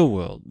to the real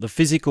world, the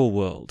physical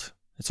world.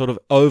 It sort of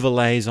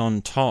overlays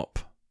on top.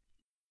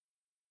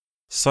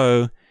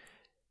 So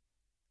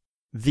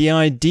the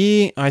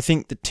idea I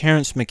think that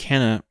Terence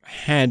McKenna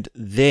had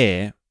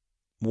there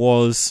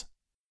was,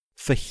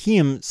 for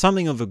him,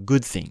 something of a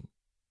good thing.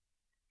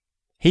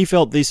 He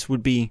felt this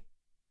would be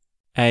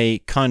a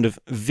kind of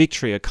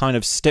victory, a kind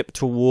of step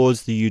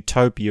towards the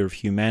utopia of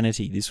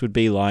humanity. This would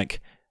be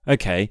like,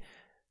 okay,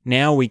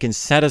 now we can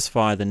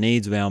satisfy the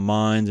needs of our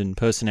minds and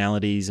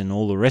personalities and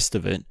all the rest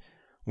of it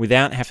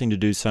without having to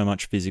do so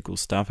much physical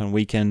stuff, and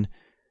we can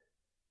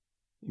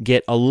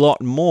get a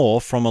lot more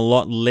from a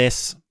lot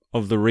less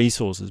of the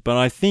resources. But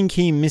I think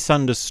he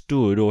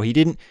misunderstood, or he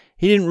didn't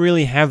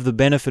really have the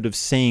benefit of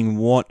seeing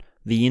what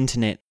the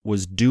internet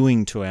was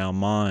doing to our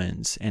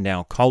minds and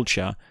our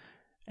culture,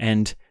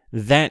 and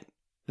that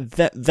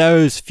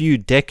those few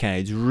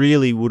decades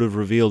really would have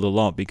revealed a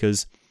lot,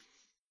 because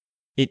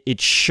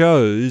it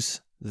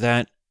shows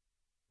that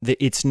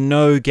it's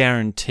no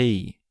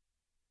guarantee.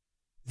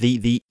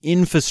 The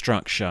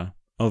infrastructure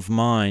of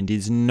mind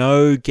is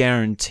no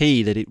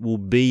guarantee that it will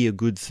be a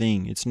good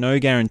thing. It's no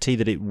guarantee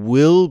that it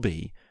will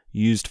be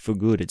used for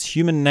good. It's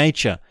human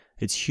nature,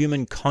 it's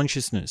human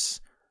consciousness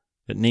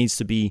that needs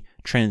to be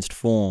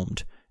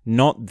transformed,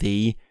 not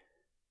the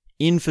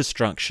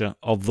infrastructure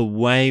of the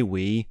way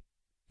we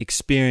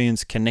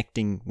experience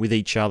connecting with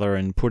each other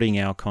and putting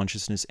our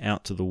consciousness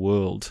out to the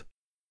world.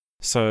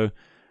 So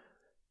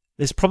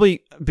there's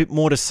probably a bit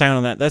more to say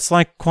on that. That's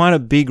like quite a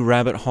big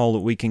rabbit hole that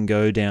we can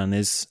go down.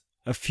 There's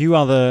a few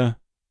other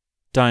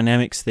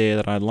dynamics there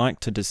that I'd like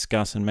to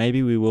discuss, and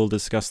maybe we will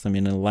discuss them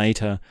in a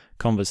later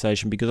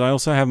conversation, because I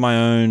also have my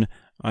own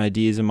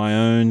ideas and my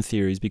own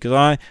theories,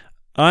 because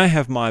I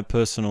have my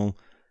personal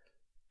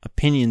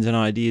opinions and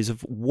ideas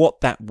of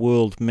what that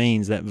world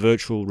means, that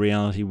virtual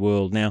reality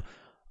world. Now,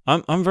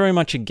 I'm very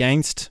much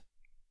against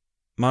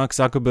Mark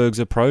Zuckerberg's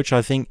approach.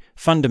 I think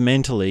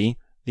fundamentally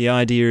the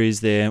idea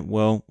is there,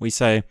 well, we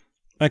say,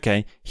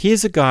 okay,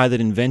 here's a guy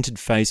that invented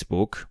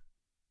Facebook,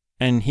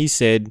 and he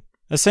said,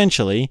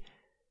 essentially,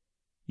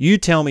 you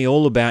tell me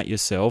all about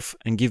yourself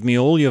and give me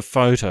all your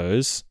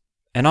photos,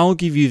 and I'll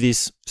give you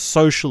this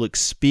social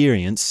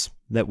experience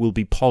that will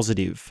be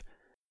positive.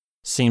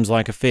 Seems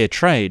like a fair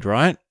trade,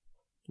 right?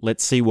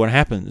 Let's see what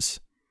happens.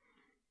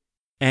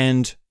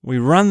 And we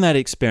run that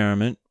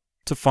experiment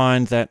to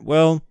find that,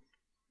 well,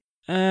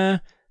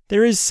 there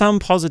is some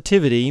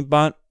positivity,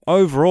 but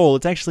overall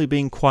it's actually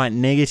been quite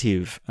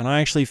negative, and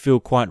I actually feel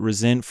quite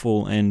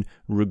resentful and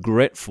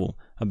regretful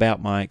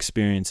about my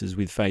experiences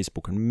with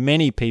Facebook, and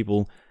many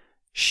people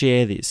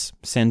share this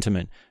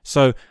sentiment.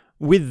 So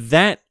with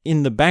that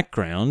in the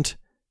background,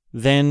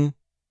 then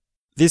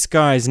this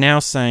guy is now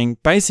saying,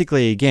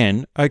 basically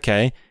again,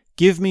 okay,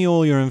 give me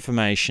all your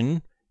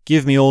information,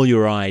 give me all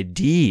your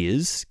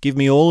ideas, give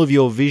me all of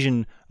your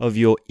vision of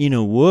your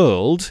inner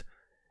world,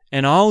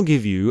 and I'll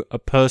give you a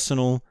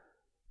personal,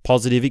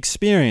 positive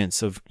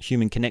experience of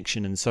human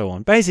connection and so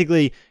on.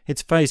 Basically,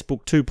 it's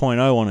Facebook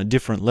 2.0 on a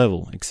different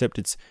level, except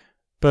it's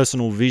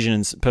personal vision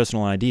and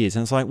personal ideas.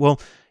 And it's like,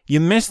 well, you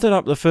messed it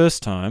up the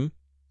first time.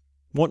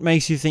 What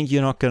makes you think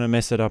you're not going to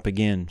mess it up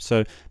again?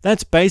 So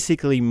that's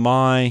basically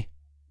my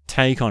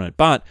take on it.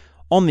 But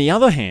on the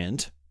other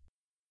hand,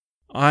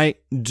 I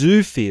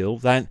do feel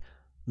that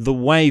the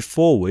way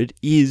forward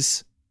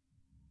is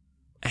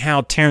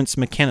how Terence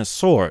McKenna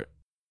saw it.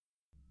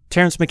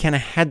 Terence McKenna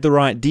had the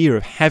idea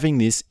of having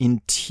this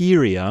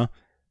interior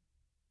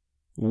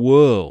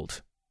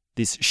world,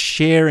 this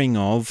sharing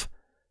of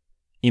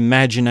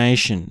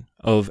imagination,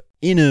 of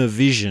inner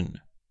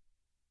vision.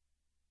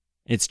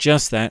 It's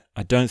just that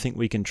I don't think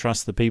we can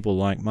trust the people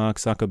like Mark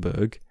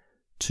Zuckerberg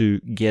to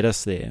get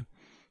us there.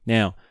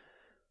 Now,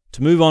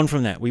 to move on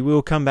from that, we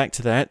will come back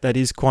to that. That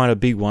is quite a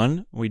big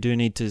one. We do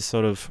need to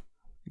sort of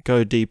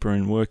go deeper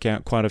and work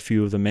out quite a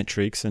few of the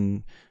metrics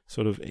and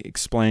sort of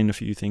explain a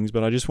few things,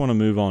 but I just want to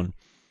move on.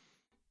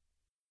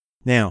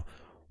 Now,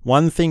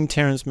 one thing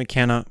Terence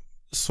McKenna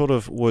sort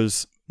of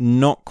was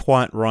not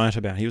quite right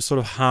about, he was sort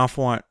of half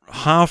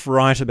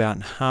right about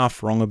and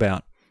half wrong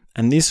about,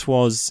 and this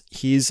was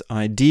his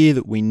idea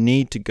that we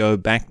need to go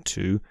back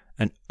to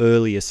an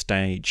earlier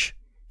stage.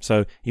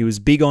 So he was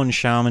big on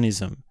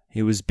shamanism.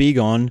 He was big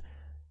on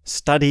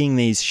studying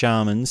these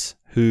shamans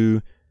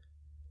who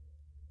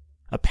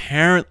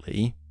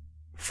apparently,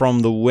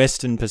 from the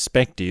Western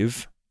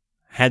perspective,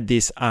 had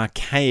this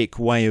archaic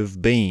way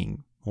of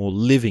being or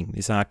living,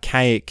 this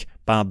archaic,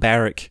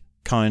 barbaric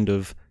kind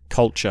of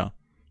culture.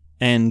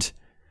 And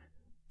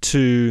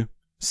to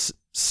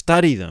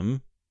study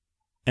them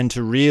and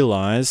to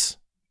realize,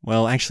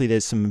 well, actually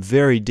there's some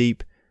very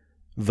deep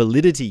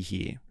validity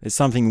here. There's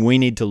something we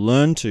need to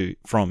learn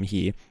from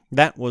here.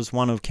 That was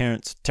one of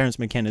Terence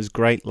McKenna's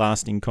great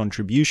lasting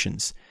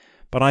contributions.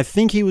 But I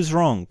think he was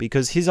wrong,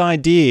 because his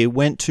idea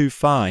went too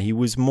far. He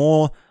was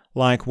more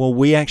like, well,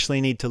 we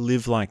actually need to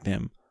live like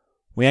them.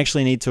 We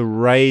actually need to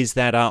raise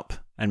that up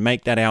and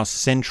make that our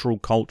central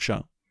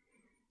culture.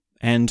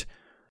 And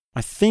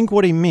I think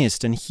what he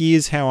missed, and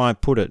here's how I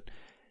put it,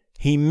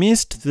 he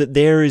missed that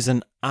there is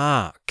an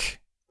arc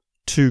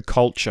to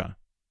culture.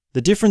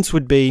 The difference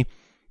would be,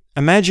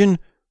 imagine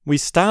we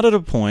start at a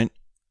point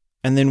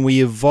and then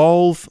we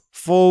evolve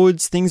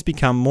forwards, things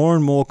become more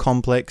and more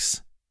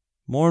complex,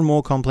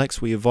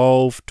 we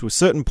evolve to a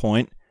certain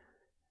point,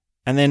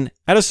 and then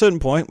at a certain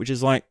point, which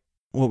is like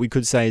what we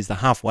could say is the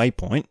halfway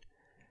point,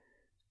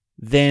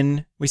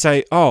 then we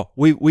say, oh,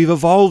 we've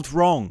evolved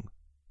wrong.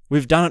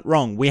 We've done it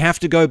wrong. We have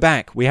to go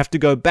back. We have to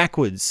go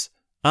backwards.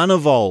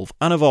 Unevolve,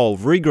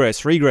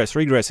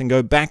 regress, and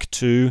go back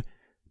to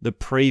the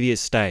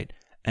previous state.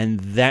 And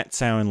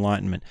that's our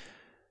enlightenment.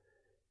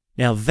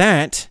 Now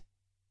that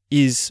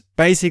is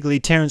basically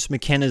Terence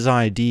McKenna's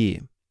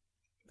idea.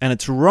 And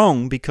it's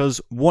wrong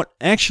because what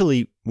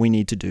actually we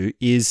need to do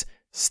is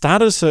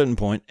start at a certain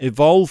point,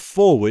 evolve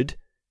forward,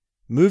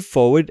 move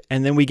forward,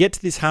 and then we get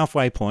to this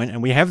halfway point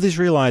and we have this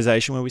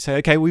realization where we say,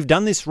 okay, we've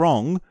done this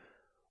wrong.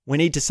 We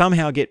need to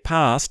somehow get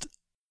past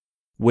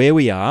where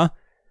we are,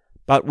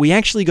 but we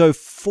actually go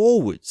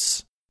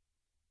forwards.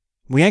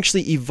 We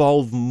actually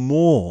evolve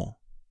more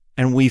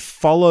and we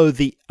follow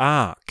the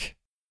arc.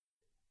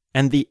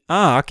 And the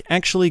arc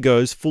actually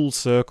goes full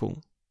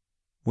circle.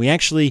 We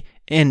actually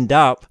end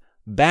up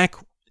back,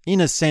 in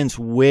a sense,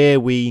 where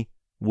we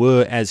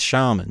were as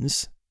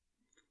shamans,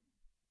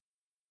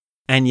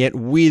 and yet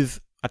with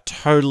a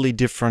totally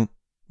different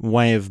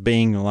way of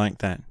being like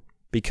that.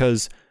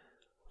 Because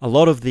a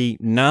lot of the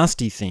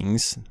nasty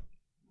things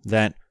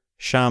that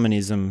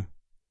shamanism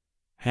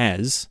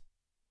has,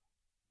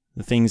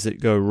 the things that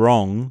go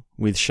wrong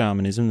with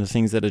shamanism, the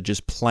things that are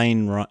just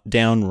plain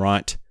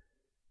downright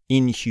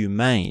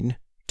inhumane,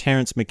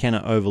 Terence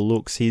McKenna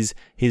overlooks. His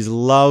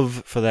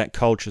love for that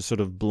culture sort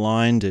of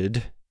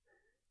blinded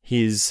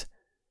his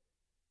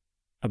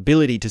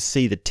ability to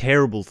see the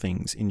terrible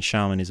things in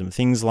shamanism.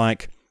 Things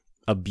like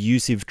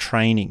abusive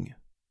training,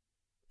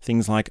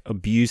 things like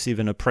abusive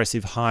and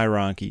oppressive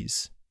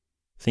hierarchies,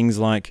 things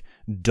like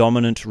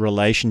dominant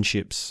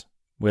relationships,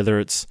 whether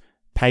it's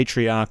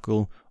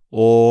patriarchal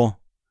or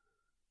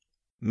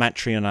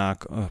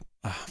matriarchal.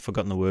 I've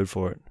forgotten the word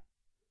for it.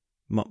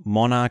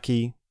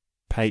 Monarchy,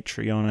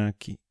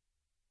 patriarchy.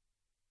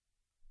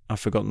 I've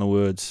forgotten the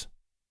words.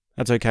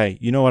 That's okay.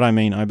 You know what I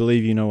mean. I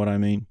believe you know what I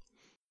mean.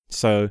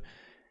 So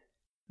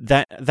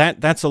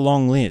that's a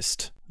long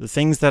list. The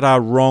things that are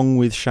wrong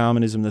with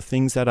shamanism, the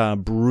things that are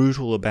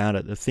brutal about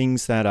it, the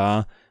things that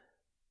are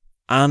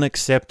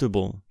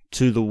unacceptable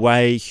to the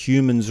way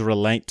humans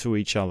relate to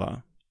each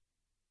other,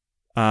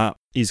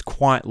 is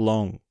quite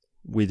long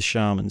with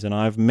shamans. And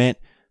I've met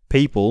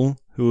people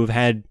who have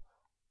had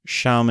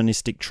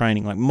shamanistic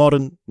training, like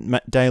modern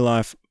day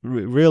life,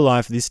 real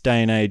life, this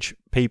day and age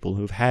people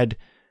who've had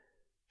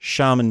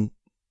shamanistic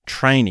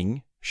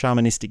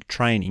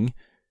training,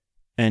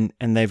 and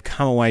they've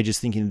come away just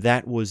thinking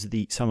that was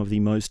some of the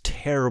most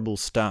terrible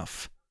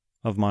stuff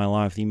of my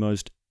life, the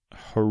most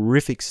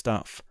horrific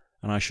stuff,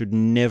 and I should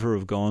never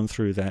have gone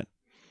through that.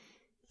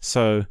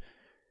 So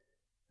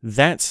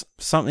that's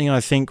something I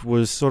think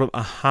was sort of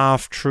a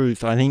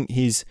half-truth. I think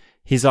his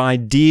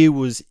idea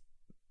was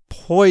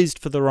poised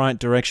for the right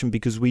direction,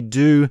 because we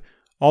do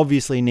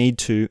obviously need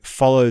to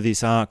follow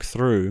this arc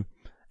through,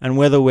 and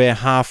whether we're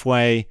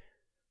halfway,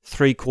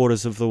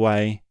 3/4 of the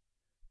way,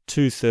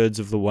 2/3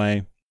 of the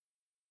way,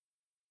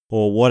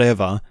 or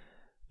whatever,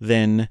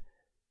 then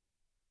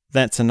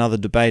that's another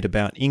debate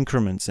about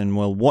increments and,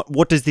 well,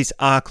 what does this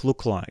arc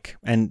look like?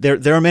 And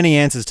there are many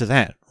answers to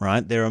that,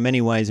 right? There are many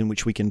ways in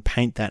which we can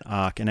paint that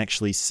arc and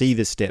actually see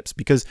the steps,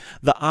 because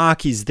the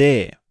arc is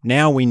there.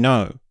 Now we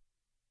know.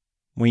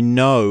 We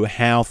know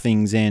how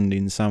things end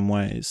in some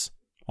ways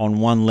on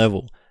one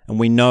level, and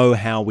we know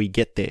how we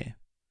get there.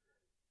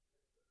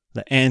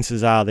 The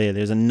answers are there.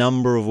 There's a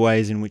number of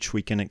ways in which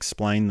we can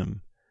explain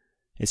them.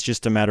 It's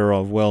just a matter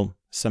of, well,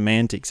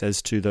 semantics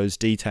as to those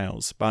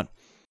details. But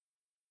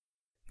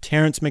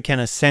Terence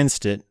McKenna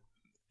sensed it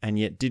and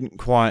yet didn't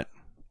quite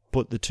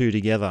put the two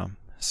together.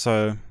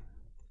 So,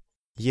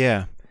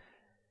 yeah.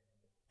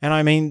 And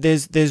I mean,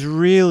 there's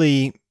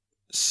really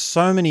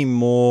so many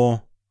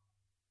more.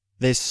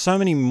 There's so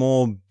many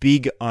more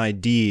big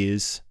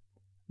ideas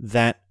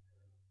that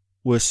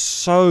were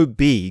so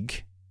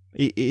big.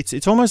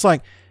 It's almost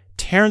like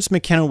Terence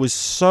McKenna was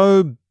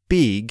so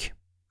big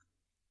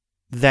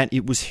that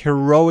it was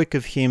heroic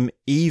of him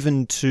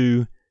even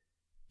to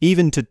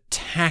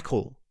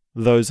tackle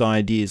those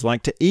ideas,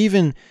 like to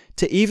even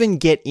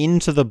get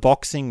into the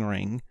boxing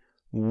ring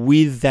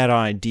with that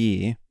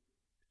idea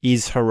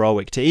is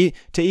heroic. To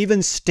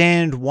even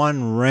stand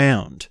one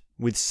round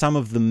with some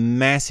of the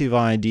massive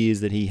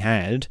ideas that he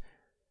had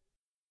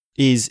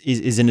is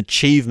an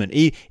achievement.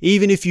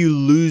 Even if you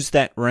lose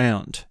that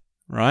round,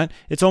 right?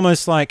 It's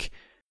almost like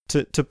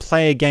to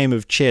play a game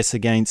of chess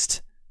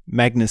against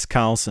Magnus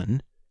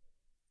Carlsen,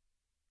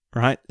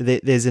 right?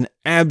 There's an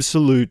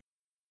absolute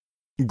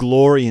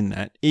glory in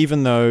that,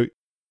 even though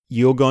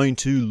you're going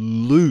to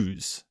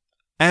lose.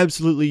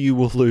 Absolutely, you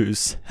will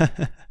lose,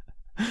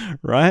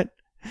 right?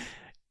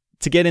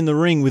 To get in the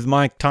ring with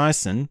Mike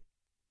Tyson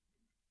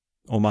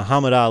or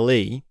Muhammad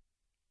Ali,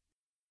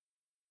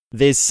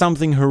 there's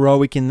something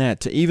heroic in that.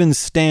 To even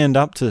stand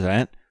up to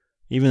that,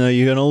 even though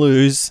you're going to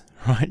lose,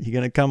 right? You're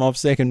going to come off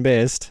second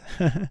best.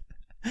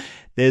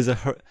 There's a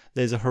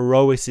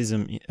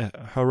heroicism,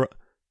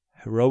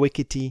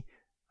 heroicity.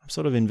 I'm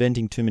sort of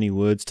inventing too many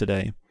words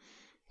today.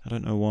 I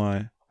don't know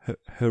why.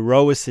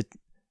 Heroicity.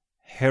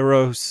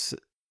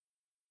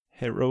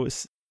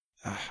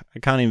 I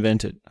can't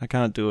invent it. I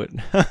can't do it.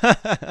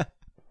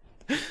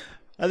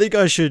 I think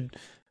I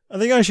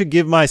should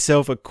give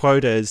myself a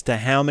quota as to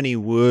how many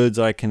words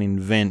I can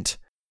invent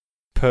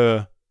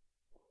per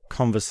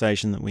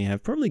conversation that we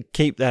have. Probably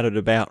keep that at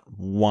about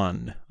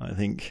 1, I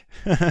think.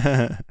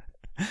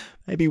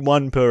 Maybe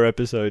 1 per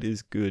episode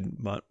is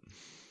good, but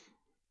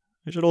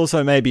I should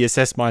also maybe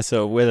assess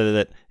myself whether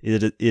that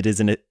it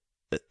is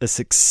a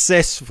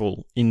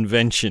successful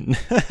invention.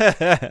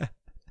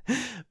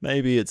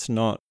 Maybe it's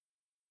not.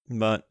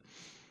 But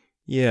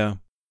yeah.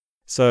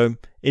 So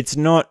it's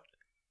not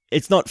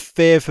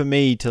fair for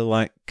me to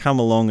like come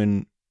along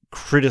and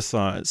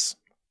criticize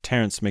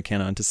Terence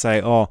McKenna and to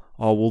say, oh,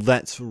 well,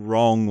 that's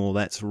wrong or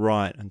that's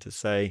right, and to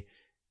say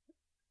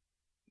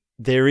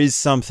there is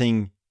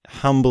something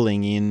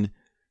humbling in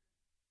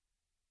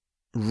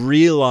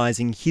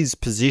realizing his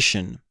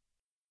position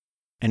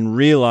and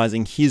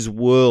realizing his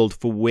world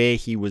for where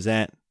he was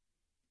at,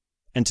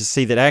 and to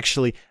see that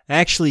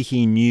actually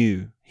he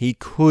knew, he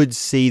could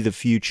see the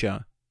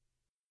future.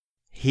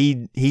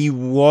 He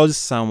was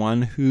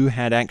someone who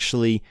had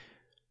actually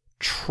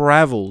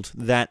traveled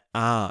that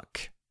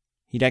arc.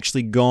 He'd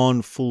actually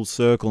gone full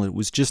circle. It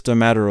was just a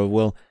matter of,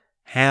 well,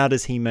 how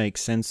does he make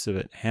sense of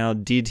it? How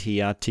did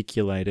he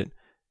articulate it?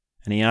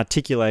 And he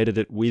articulated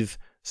it with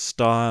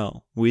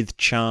style, with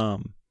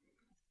charm.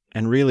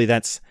 And really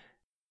that's,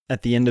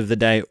 at the end of the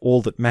day,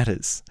 all that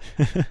matters.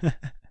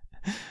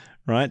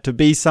 Right? To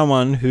be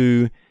someone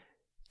who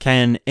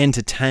can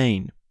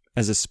entertain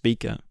as a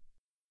speaker.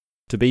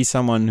 To be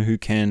someone who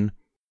can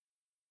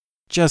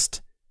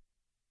just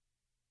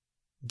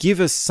give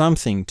us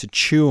something to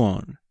chew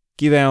on.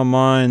 Give our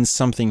minds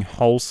something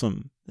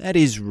wholesome. That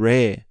is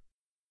rare.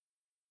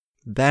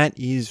 That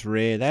is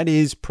rare. That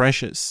is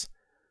precious.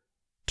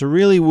 To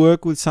really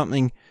work with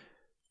something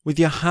with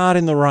your heart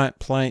in the right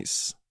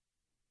place.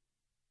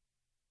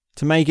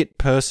 To make it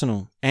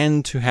personal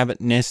and to have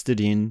it nested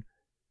in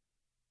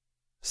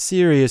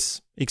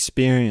serious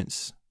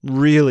experience,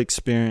 real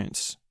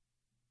experience.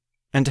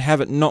 And to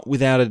have it not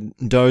without a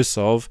dose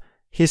of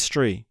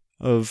history,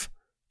 of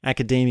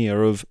academia,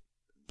 of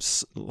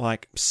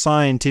like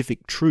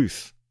scientific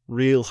truth,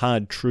 real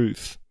hard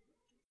truth.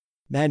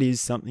 That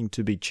is something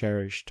to be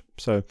cherished.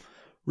 So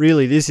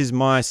really, this is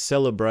my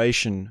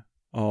celebration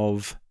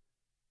of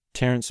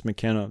Terence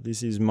McKenna.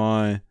 This is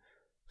my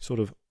sort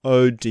of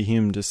ode to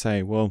him, to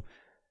say, well,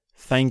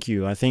 thank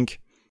you. I think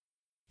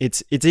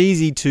it's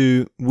easy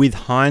to, with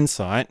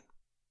hindsight,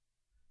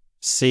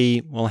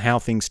 see, well, how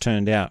things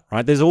turned out,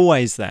 right? There's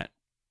always that.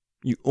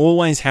 You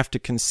always have to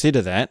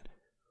consider that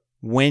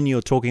when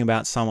you're talking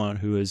about someone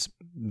who has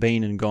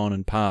been and gone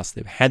and passed.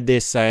 They've had their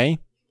say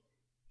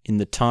in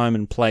the time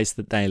and place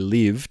that they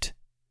lived,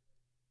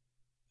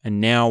 and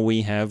now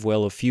we have,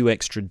 well, a few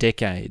extra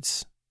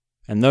decades.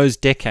 And those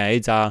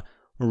decades are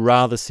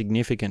rather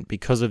significant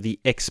because of the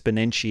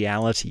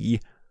exponentiality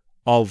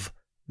of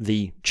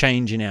the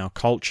change in our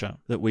culture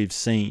that we've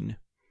seen.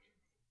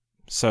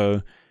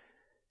 So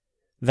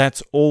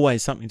that's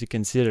always something to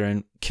consider.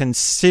 And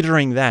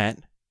considering that,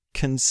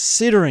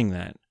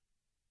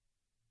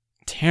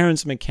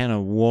 Terence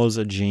McKenna was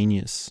a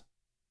genius.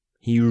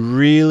 He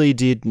really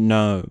did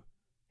know.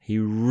 He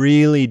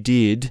really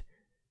did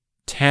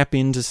tap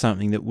into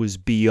something that was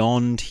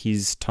beyond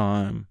his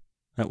time,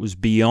 that was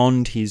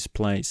beyond his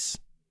place.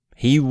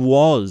 He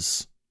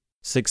was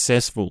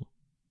successful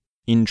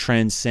in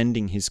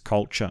transcending his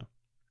culture,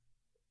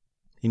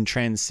 in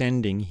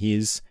transcending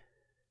his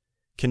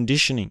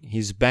conditioning,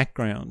 his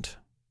background.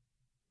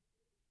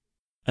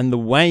 And the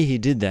way he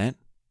did that,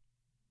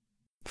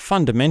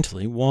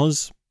 fundamentally,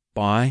 was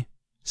by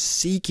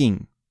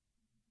seeking,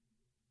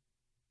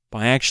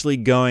 by actually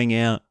going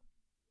out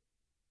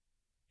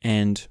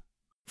and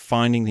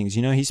finding things.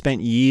 You know, he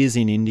spent years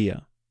in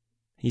India.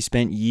 He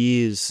spent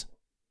years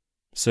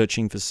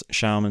searching for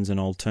shamans and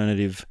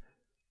alternative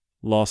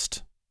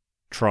lost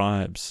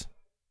tribes.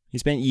 He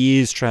spent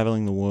years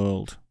traveling the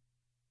world.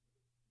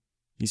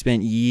 He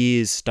spent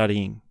years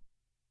studying.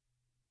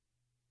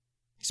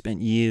 He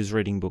spent years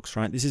reading books,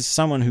 right? This is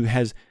someone who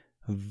has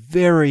a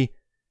very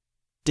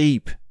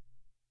deep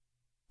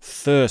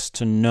thirst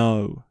to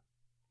know.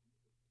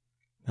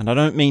 And I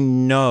don't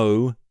mean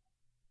know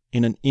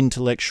in an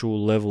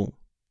intellectual level.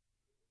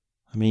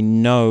 I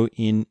mean know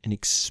in an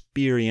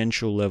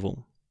experiential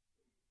level.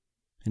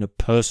 In a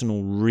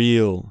personal,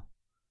 real,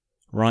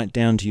 right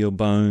down to your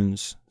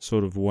bones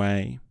sort of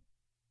way.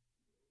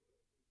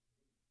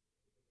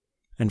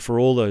 And for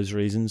all those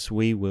reasons,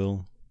 we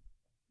will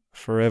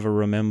forever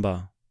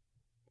remember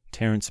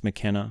Terence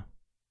McKenna,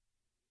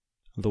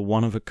 the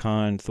one of a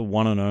kind, the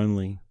one and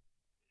only.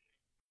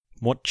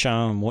 What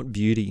charm, what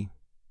beauty,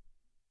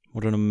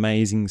 what an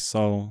amazing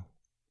soul.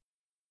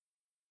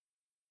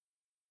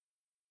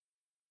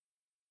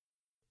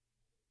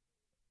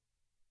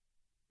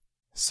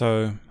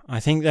 So I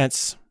think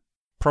that's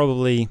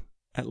probably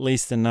at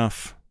least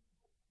enough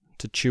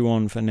to chew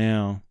on for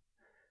now.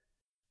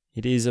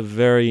 It is a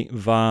very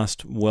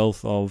vast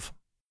wealth of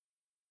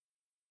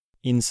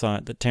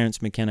insight that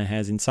Terence McKenna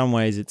has. In some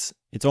ways, it's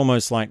it's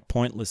almost like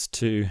pointless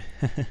to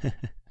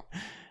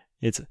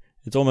it's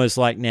almost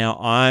like now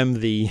I'm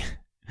the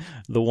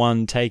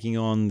one taking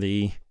on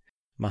the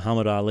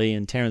Muhammad Ali,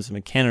 and Terence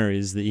McKenna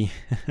is the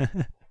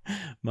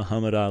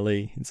Muhammad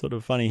Ali. It's sort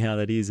of funny how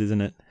that is,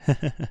 isn't it?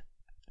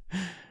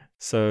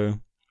 So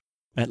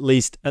at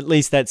least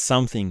that's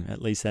something.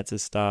 At least that's a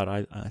start.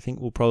 I think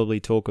we'll probably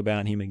talk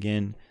about him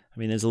again. I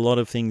mean, there's a lot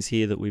of things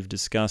here that we've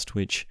discussed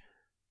which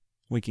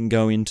we can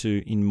go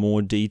into in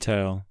more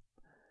detail.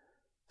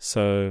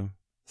 So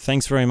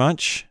thanks very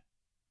much.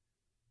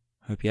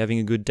 Hope you're having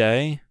a good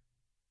day.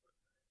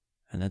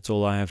 And that's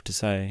all I have to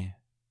say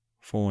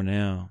for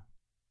now.